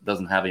 and it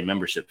doesn't have a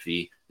membership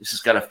fee. It's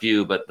just got a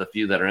few, but the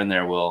few that are in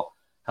there will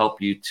help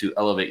you to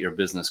elevate your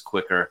business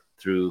quicker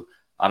through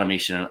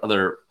automation and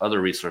other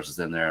resources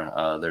in there.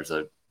 There's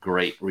a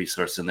great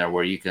resource in there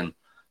where you can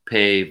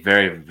pay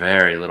very,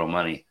 very little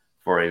money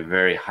for a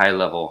very high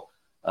level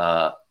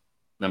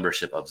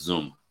membership of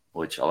Zoom,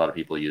 which a lot of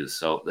people use.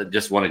 So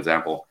just one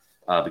example,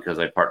 because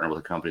I partner with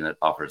a company that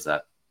offers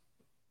that.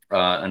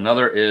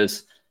 Another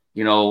is,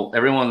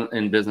 everyone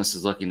in business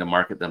is looking to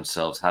market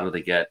themselves. How do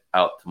they get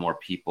out to more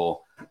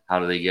people? How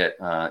do they get,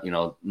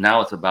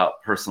 now it's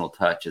about personal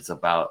touch. It's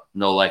about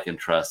know, like, and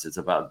trust. It's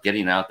about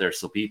getting out there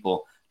so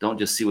people don't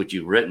just see what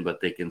you've written,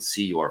 but they can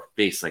see your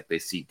face like they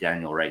see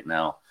Daniel right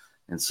now.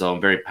 And so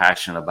I'm very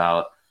passionate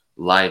about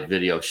live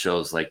video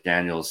shows like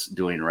Daniel's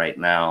doing right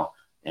now.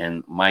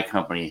 And my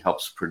company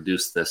helps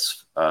produce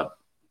this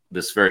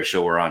very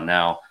show we're on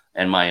now,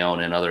 and my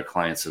own and other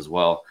clients as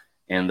well.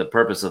 And the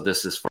purpose of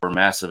this is for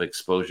massive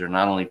exposure,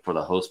 not only for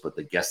the host, but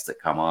the guests that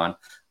come on.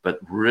 But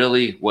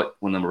really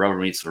when the rubber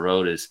meets the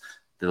road is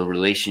the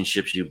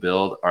relationships you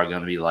build are going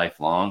to be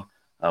lifelong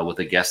with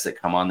the guests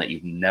that come on that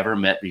you've never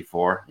met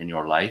before in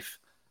your life.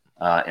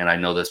 And I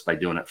know this by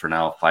doing it for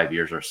now 5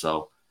 years or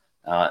so.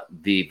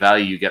 The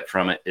value you get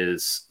from it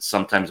is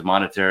sometimes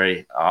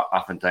monetary.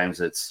 Oftentimes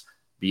it's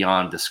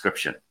beyond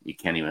description. You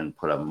can't even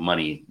put a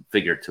money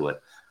figure to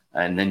it.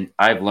 And then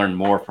I've learned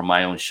more from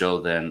my own show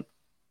than,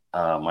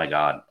 my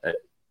God,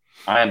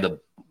 I am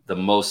the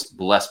most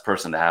blessed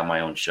person to have my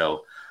own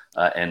show.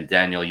 And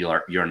Daniel,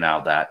 you're now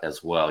that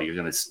as well.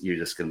 You're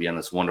just gonna be on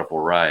this wonderful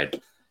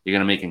ride. You're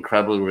gonna make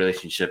incredible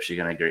relationships.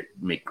 You're gonna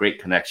make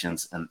great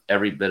connections, and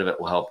every bit of it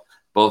will help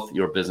both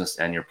your business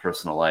and your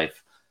personal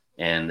life.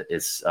 And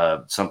it's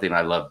something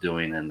I love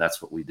doing, and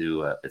that's what we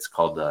do. It's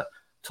called the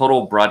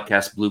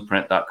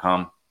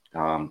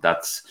totalbroadcastblueprint.com.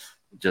 That's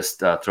just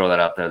throw that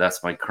out there.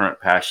 That's my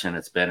current passion.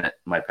 It's been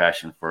my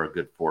passion for a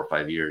good 4 or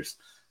 5 years.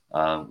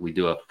 We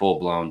do a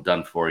full-blown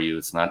done for you.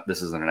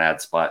 This isn't an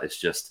ad spot. It's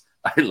just,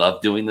 I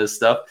love doing this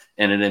stuff,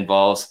 and it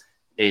involves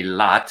a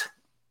lot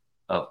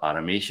of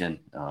automation.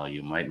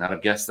 You might not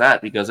have guessed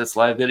that because it's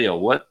live video.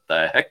 What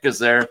the heck is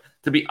there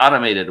to be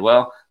automated?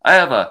 Well, I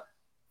have a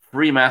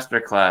free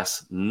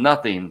masterclass.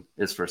 Nothing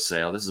is for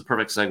sale. This is a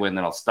perfect segue, and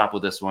then I'll stop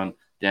with this one,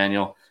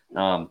 Daniel.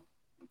 Go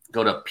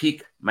to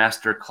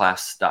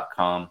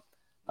peakmasterclass.com.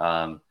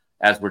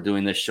 As we're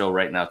doing this show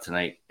right now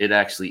tonight, it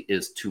actually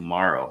is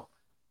tomorrow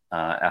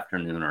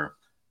afternoon or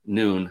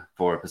noon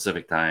for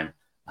Pacific time.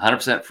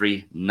 100%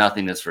 free.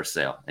 Nothing is for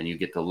sale. And you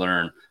get to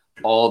learn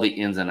all the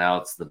ins and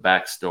outs, the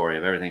backstory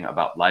of everything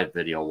about live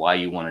video, why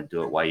you want to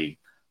do it,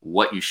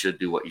 what you should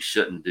do, what you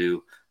shouldn't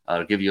do.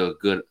 It'll give you a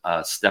good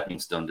stepping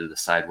stone to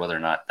decide whether or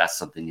not that's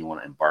something you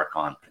want to embark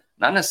on.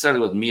 Not necessarily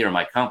with me or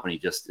my company,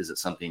 just is it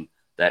something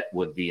that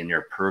would be in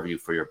your purview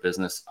for your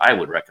business? I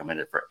would recommend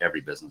it for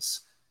every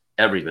business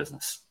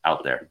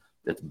out there.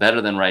 It's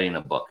better than writing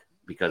a book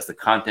because the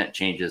content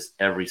changes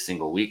every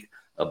single week.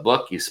 A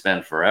book, you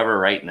spend forever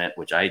writing it,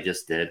 which I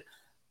just did.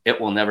 It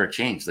will never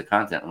change the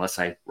content unless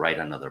I write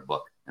another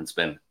book and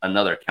spend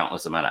another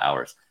countless amount of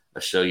hours.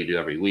 A show you do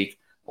every week,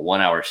 a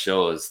 1 hour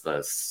show is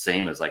the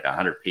same as like a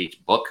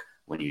 100-page book.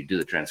 When you do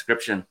the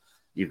transcription,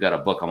 you've got a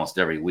book almost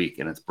every week,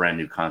 and it's brand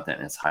new content,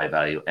 and it's high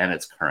value, and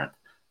it's current.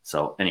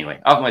 So anyway,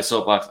 off my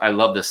soapbox, I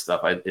love this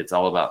stuff. It's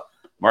all about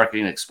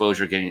marketing,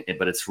 exposure, getting it,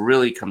 but it's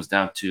really comes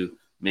down to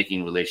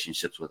making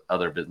relationships with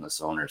other business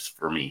owners.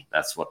 For me,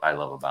 that's what I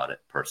love about it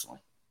personally.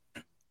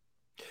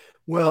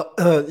 Well,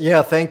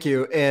 yeah, thank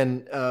you.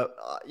 And, I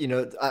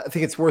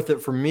think it's worth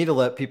it for me to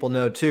let people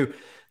know too,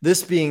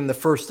 this being the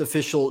first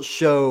official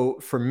show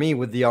for me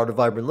with the Art of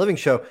Vibrant Living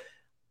show,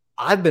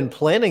 I've been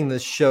planning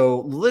this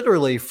show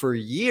literally for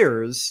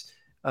years.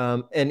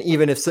 And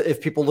even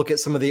if people look at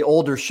some of the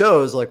older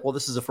shows, like, well,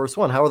 this is the first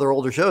one, how are there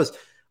older shows?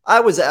 I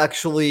was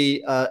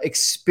actually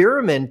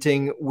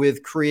experimenting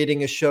with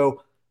creating a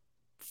show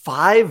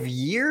 5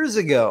 years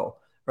ago,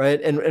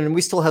 right? And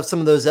we still have some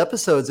of those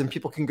episodes, and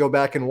people can go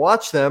back and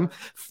watch them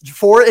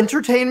for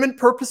entertainment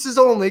purposes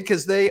only,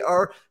 because they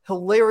are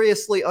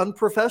hilariously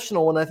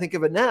unprofessional when I think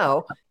of it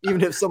now,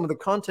 even if some of the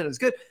content is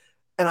good.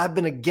 And I've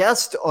been a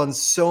guest on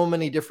so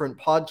many different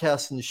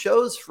podcasts and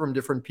shows from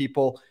different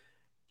people,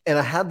 and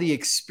I had the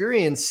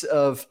experience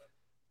of,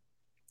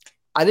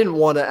 I didn't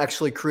want to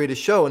actually create a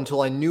show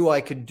until I knew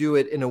I could do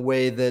it in a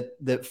way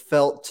that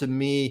felt to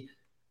me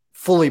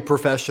fully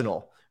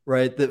professional,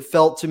 right? That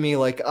felt to me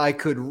like I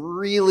could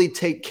really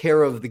take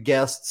care of the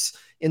guests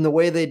in the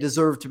way they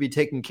deserve to be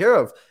taken care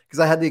of. Because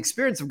I had the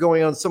experience of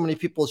going on so many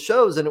people's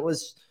shows, and it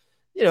was,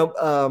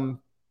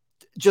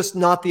 just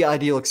not the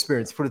ideal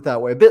experience, put it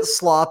that way. A bit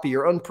sloppy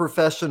or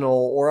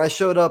unprofessional, or I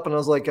showed up and I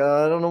was like,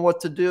 I don't know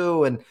what to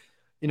do. And,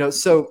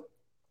 so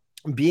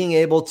being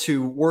able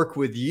to work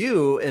with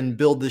you and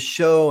build the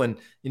show and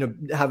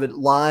have it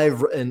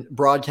live and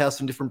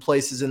broadcast in different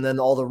places, and then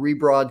all the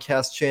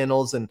rebroadcast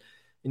channels, and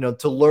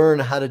to learn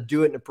how to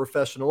do it in a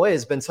professional way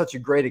has been such a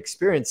great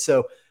experience.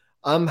 So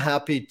I'm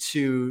happy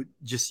to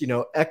just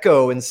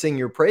echo and sing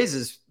your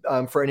praises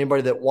for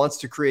anybody that wants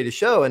to create a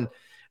show. And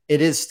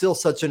it is still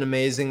such an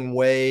amazing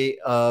way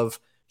of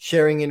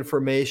sharing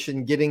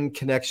information, getting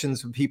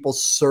connections with people,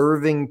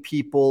 serving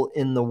people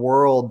in the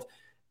world.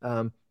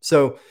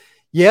 So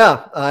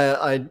yeah,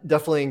 I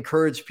definitely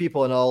encourage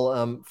people, and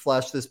I'll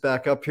flash this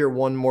back up here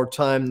one more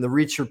time, the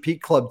Reach Your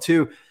Peak Club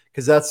too,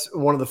 because that's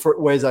one of the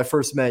ways I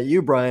first met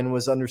you, Brian,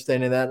 was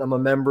understanding that. I'm a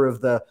member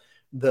of the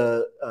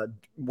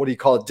what do you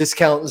call it,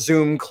 discount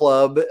Zoom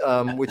club,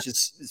 which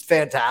is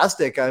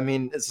fantastic. I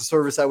mean, it's a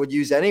service I would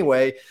use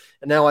anyway,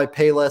 and now I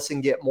pay less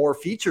and get more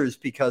features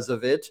because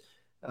of it,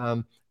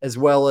 as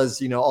well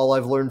as all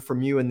I've learned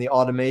from you in the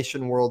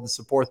automation world and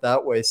support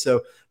that way.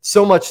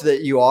 So much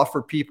that you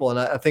offer people, and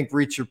I think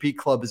Reach Your Peak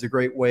Club is a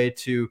great way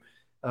to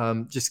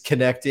just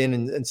connect in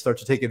and start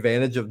to take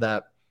advantage of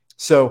that.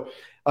 So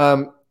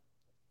I'm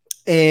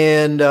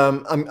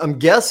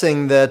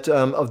guessing that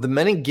of the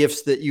many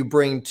gifts that you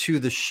bring to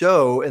the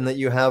show and that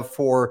you have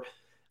for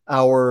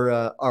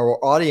our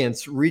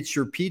audience, Reach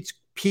Your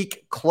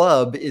Peak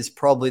Club is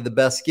probably the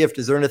best gift.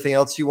 Is there anything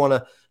else you want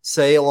to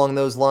say along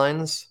those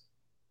lines?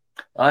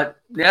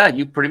 Yeah,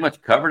 you pretty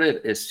much covered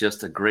it. It's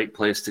just a great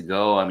place to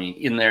go. I mean,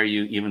 in there,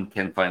 you even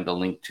can find the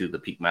link to the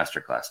Peak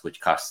Masterclass, which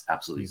costs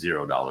absolutely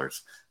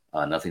 $0.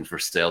 Nothing for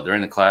sale.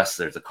 During the class,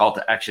 there's a call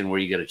to action where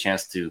you get a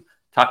chance to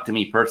talk to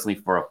me personally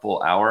for a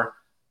full hour.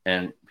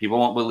 And people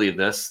won't believe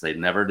this. They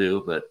never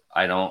do, but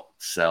I don't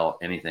sell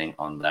anything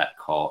on that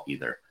call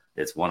either.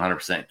 It's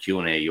 100%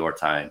 Q&A, your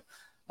time.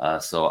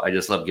 So I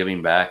just love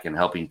giving back and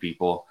helping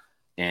people.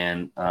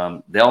 And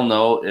they'll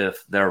know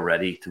if they're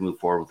ready to move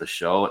forward with the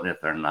show. And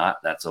if they're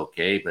not, that's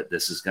okay. But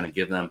this is going to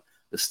give them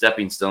the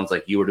stepping stones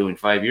like you were doing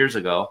 5 years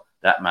ago.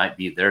 That might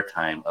be their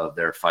time of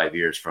their 5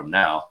 years from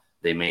now.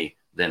 They may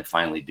then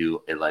finally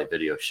do a live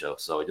video show.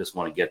 So I just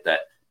want to get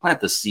that,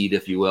 plant the seed,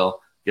 if you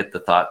will, get the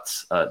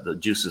thoughts, the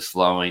juices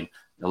flowing,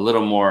 a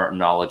little more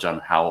knowledge on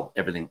how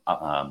everything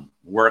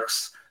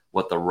works,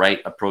 what the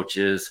right approach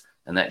is.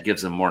 And that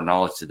gives them more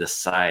knowledge to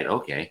decide,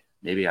 okay,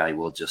 maybe I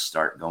will just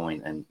start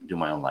going and do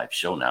my own live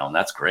show now. And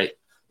that's great.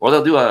 Or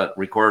they'll do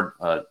record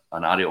an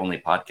audio only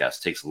podcast.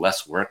 It takes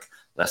less work,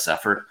 less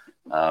effort.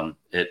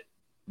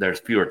 There's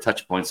fewer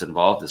touch points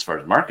involved as far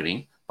as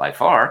marketing by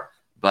far,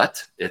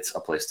 but it's a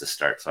place to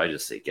start. So I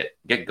just say,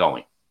 get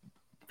going.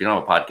 If you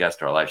don't have a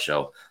podcast or a live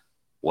show,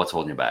 what's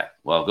holding you back?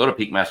 Well, go to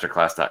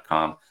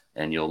peakmasterclass.com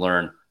and you'll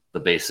learn the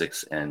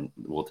basics, and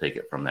we'll take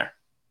it from there.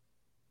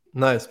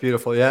 Nice,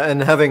 beautiful. Yeah.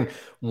 And having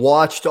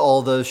watched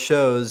all those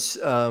shows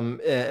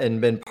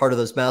and been part of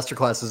those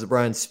masterclasses that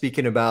Brian's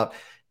speaking about,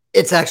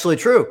 it's actually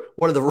true.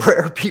 One of the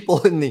rare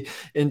people in the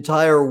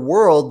entire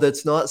world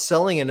that's not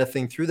selling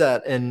anything through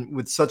that, and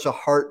with such a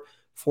heart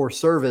for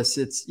service,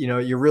 it's,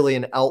 you're really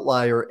an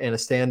outlier and a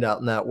standout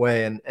in that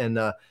way. And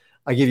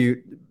I give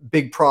you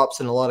big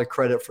props and a lot of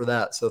credit for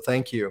that. So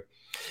thank you.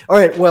 All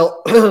right.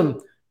 Well,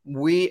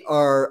 we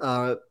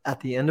are at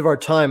the end of our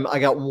time. I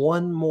got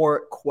one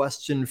more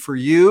question for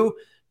you,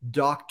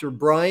 Dr.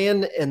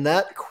 Brian. And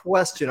that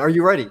question, are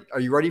you ready? Are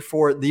you ready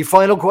for the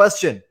final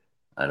question?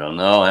 I don't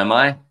know. Am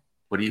I?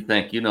 What do you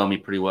think? You know me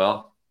pretty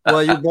well.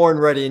 Well, you're born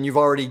ready, and you've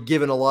already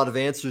given a lot of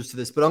answers to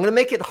this, but I'm going to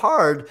make it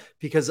hard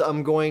because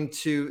I'm going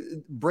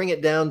to bring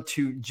it down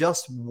to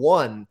just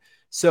one.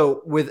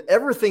 So with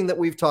everything that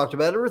we've talked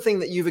about, everything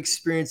that you've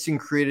experienced and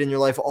created in your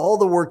life, all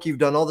the work you've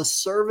done, all the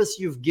service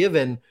you've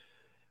given,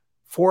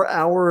 for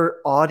our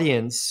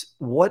audience,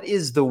 what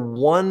is the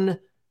one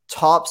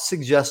top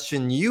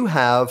suggestion you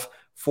have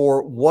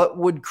for what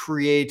would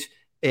create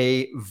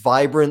a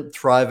vibrant,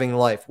 thriving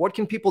life? What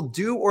can people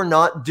do or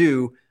not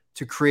do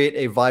to create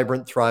a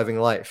vibrant, thriving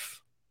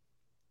life?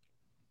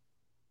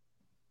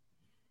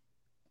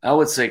 I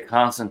would say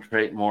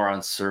concentrate more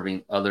on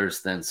serving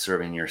others than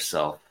serving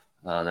yourself.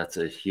 That's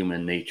a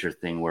human nature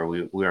thing where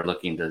we are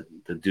looking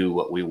to do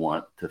what we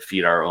want, to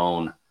feed our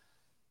own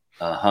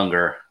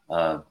hunger.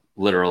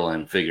 literal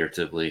and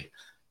figuratively.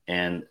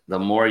 And the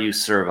more you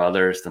serve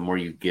others, the more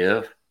you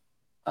give.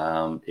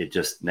 It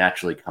just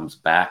naturally comes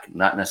back,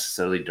 not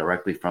necessarily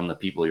directly from the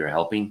people you're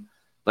helping,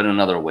 but in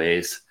other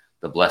ways,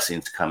 the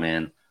blessings come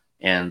in,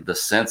 and the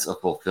sense of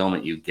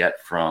fulfillment you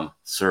get from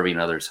serving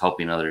others,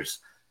 helping others,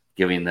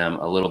 giving them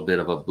a little bit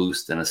of a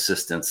boost and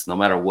assistance, no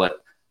matter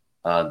what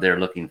they're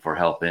looking for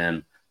help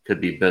in.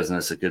 Could be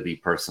business, it could be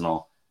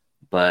personal,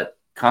 but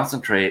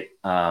concentrate,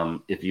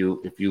 if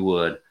you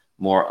would,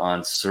 more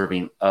on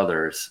serving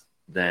others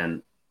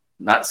than,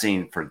 not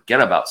saying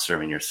forget about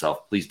serving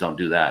yourself. Please don't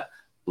do that.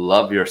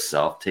 Love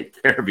yourself,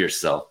 take care of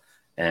yourself,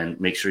 and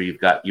make sure you've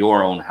got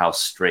your own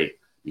house straight.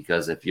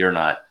 Because if you're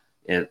not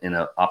in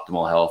an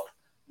optimal health,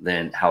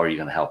 then how are you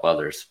going to help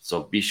others?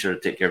 So be sure to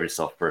take care of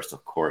yourself first,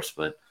 of course,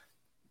 but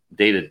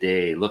day to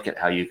day, look at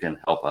how you can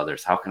help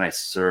others. How can I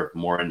serve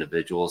more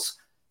individuals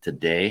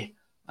today?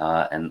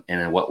 And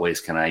in what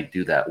ways can I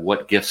do that?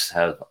 What gifts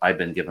have I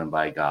been given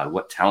by God?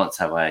 What talents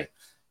have I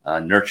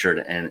nurtured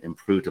and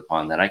improved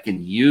upon that I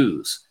can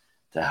use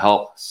to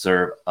help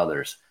serve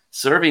others?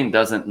 Serving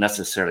doesn't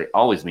necessarily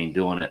always mean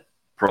doing it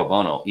pro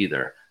bono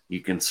either. You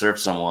can serve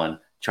someone,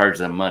 charge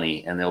them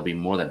money, and they'll be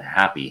more than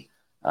happy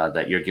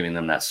that you're giving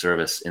them that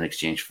service in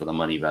exchange for the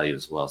money value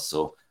as well.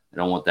 So I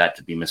don't want that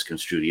to be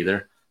misconstrued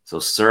either. So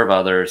serve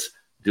others,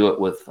 do it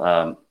with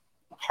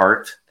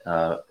heart,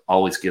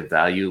 always give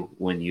value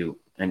when you,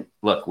 and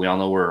look, we all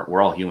know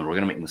we're all human. We're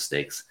going to make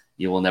mistakes.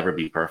 You will never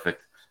be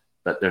perfect,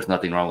 but there's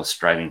nothing wrong with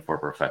striving for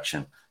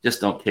perfection.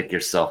 Just don't kick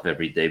yourself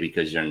every day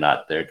because you're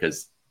not there,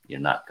 because you're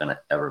not going to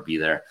ever be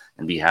there,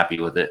 and be happy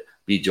with it.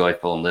 Be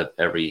joyful and live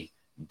every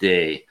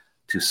day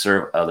to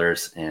serve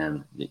others,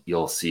 and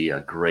you'll see a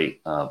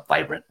great,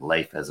 vibrant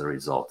life as a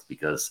result,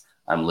 because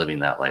I'm living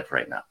that life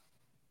right now.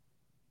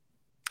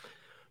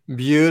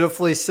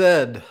 Beautifully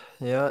said.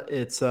 Yeah,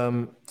 it's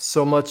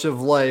so much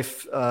of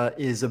life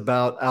is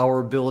about our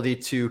ability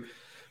to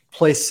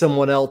place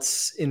someone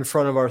else in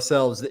front of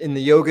ourselves. In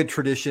the yoga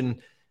tradition,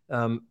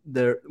 one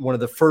of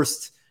the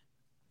first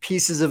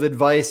pieces of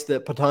advice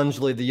that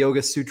Patanjali, the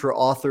Yoga Sutra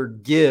author,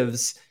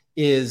 gives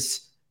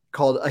is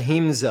called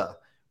ahimsa,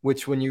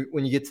 which when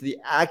you get to the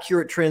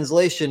accurate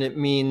translation, it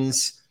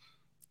means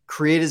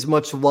create as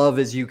much love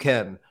as you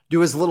can,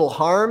 do as little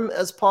harm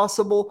as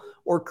possible,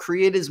 or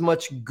create as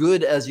much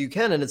good as you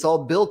can. And it's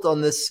all built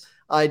on this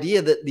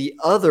idea that the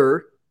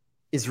other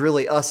is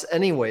really us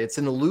anyway. It's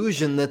an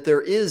illusion that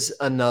there is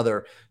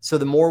another. So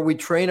the more we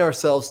train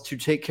ourselves to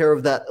take care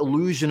of that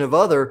illusion of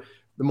other,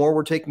 the more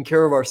we're taking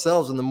care of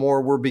ourselves and the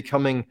more we're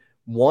becoming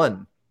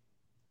one.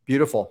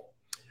 Beautiful.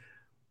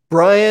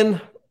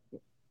 Brian,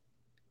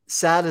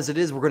 sad as it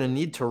is, we're going to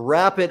need to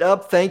wrap it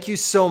up. Thank you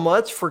so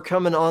much for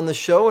coming on the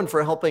show and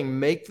for helping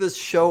make this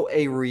show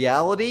a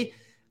reality.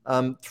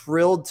 I'm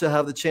thrilled to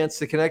have the chance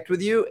to connect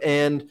with you.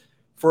 And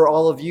for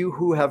all of you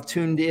who have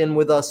tuned in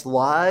with us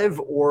live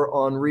or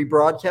on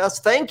rebroadcast,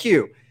 thank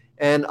you.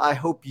 And I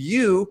hope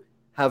you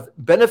have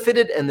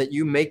benefited and that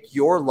you make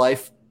your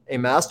life a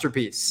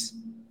masterpiece.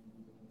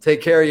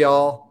 Take care,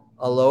 y'all.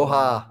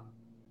 Aloha.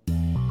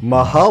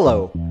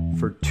 Mahalo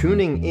for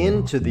tuning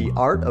in to the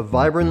Art of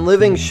Vibrant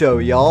Living show,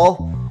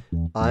 y'all.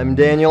 I'm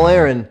Daniel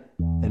Aaron,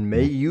 and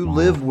may you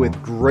live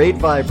with great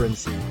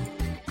vibrancy.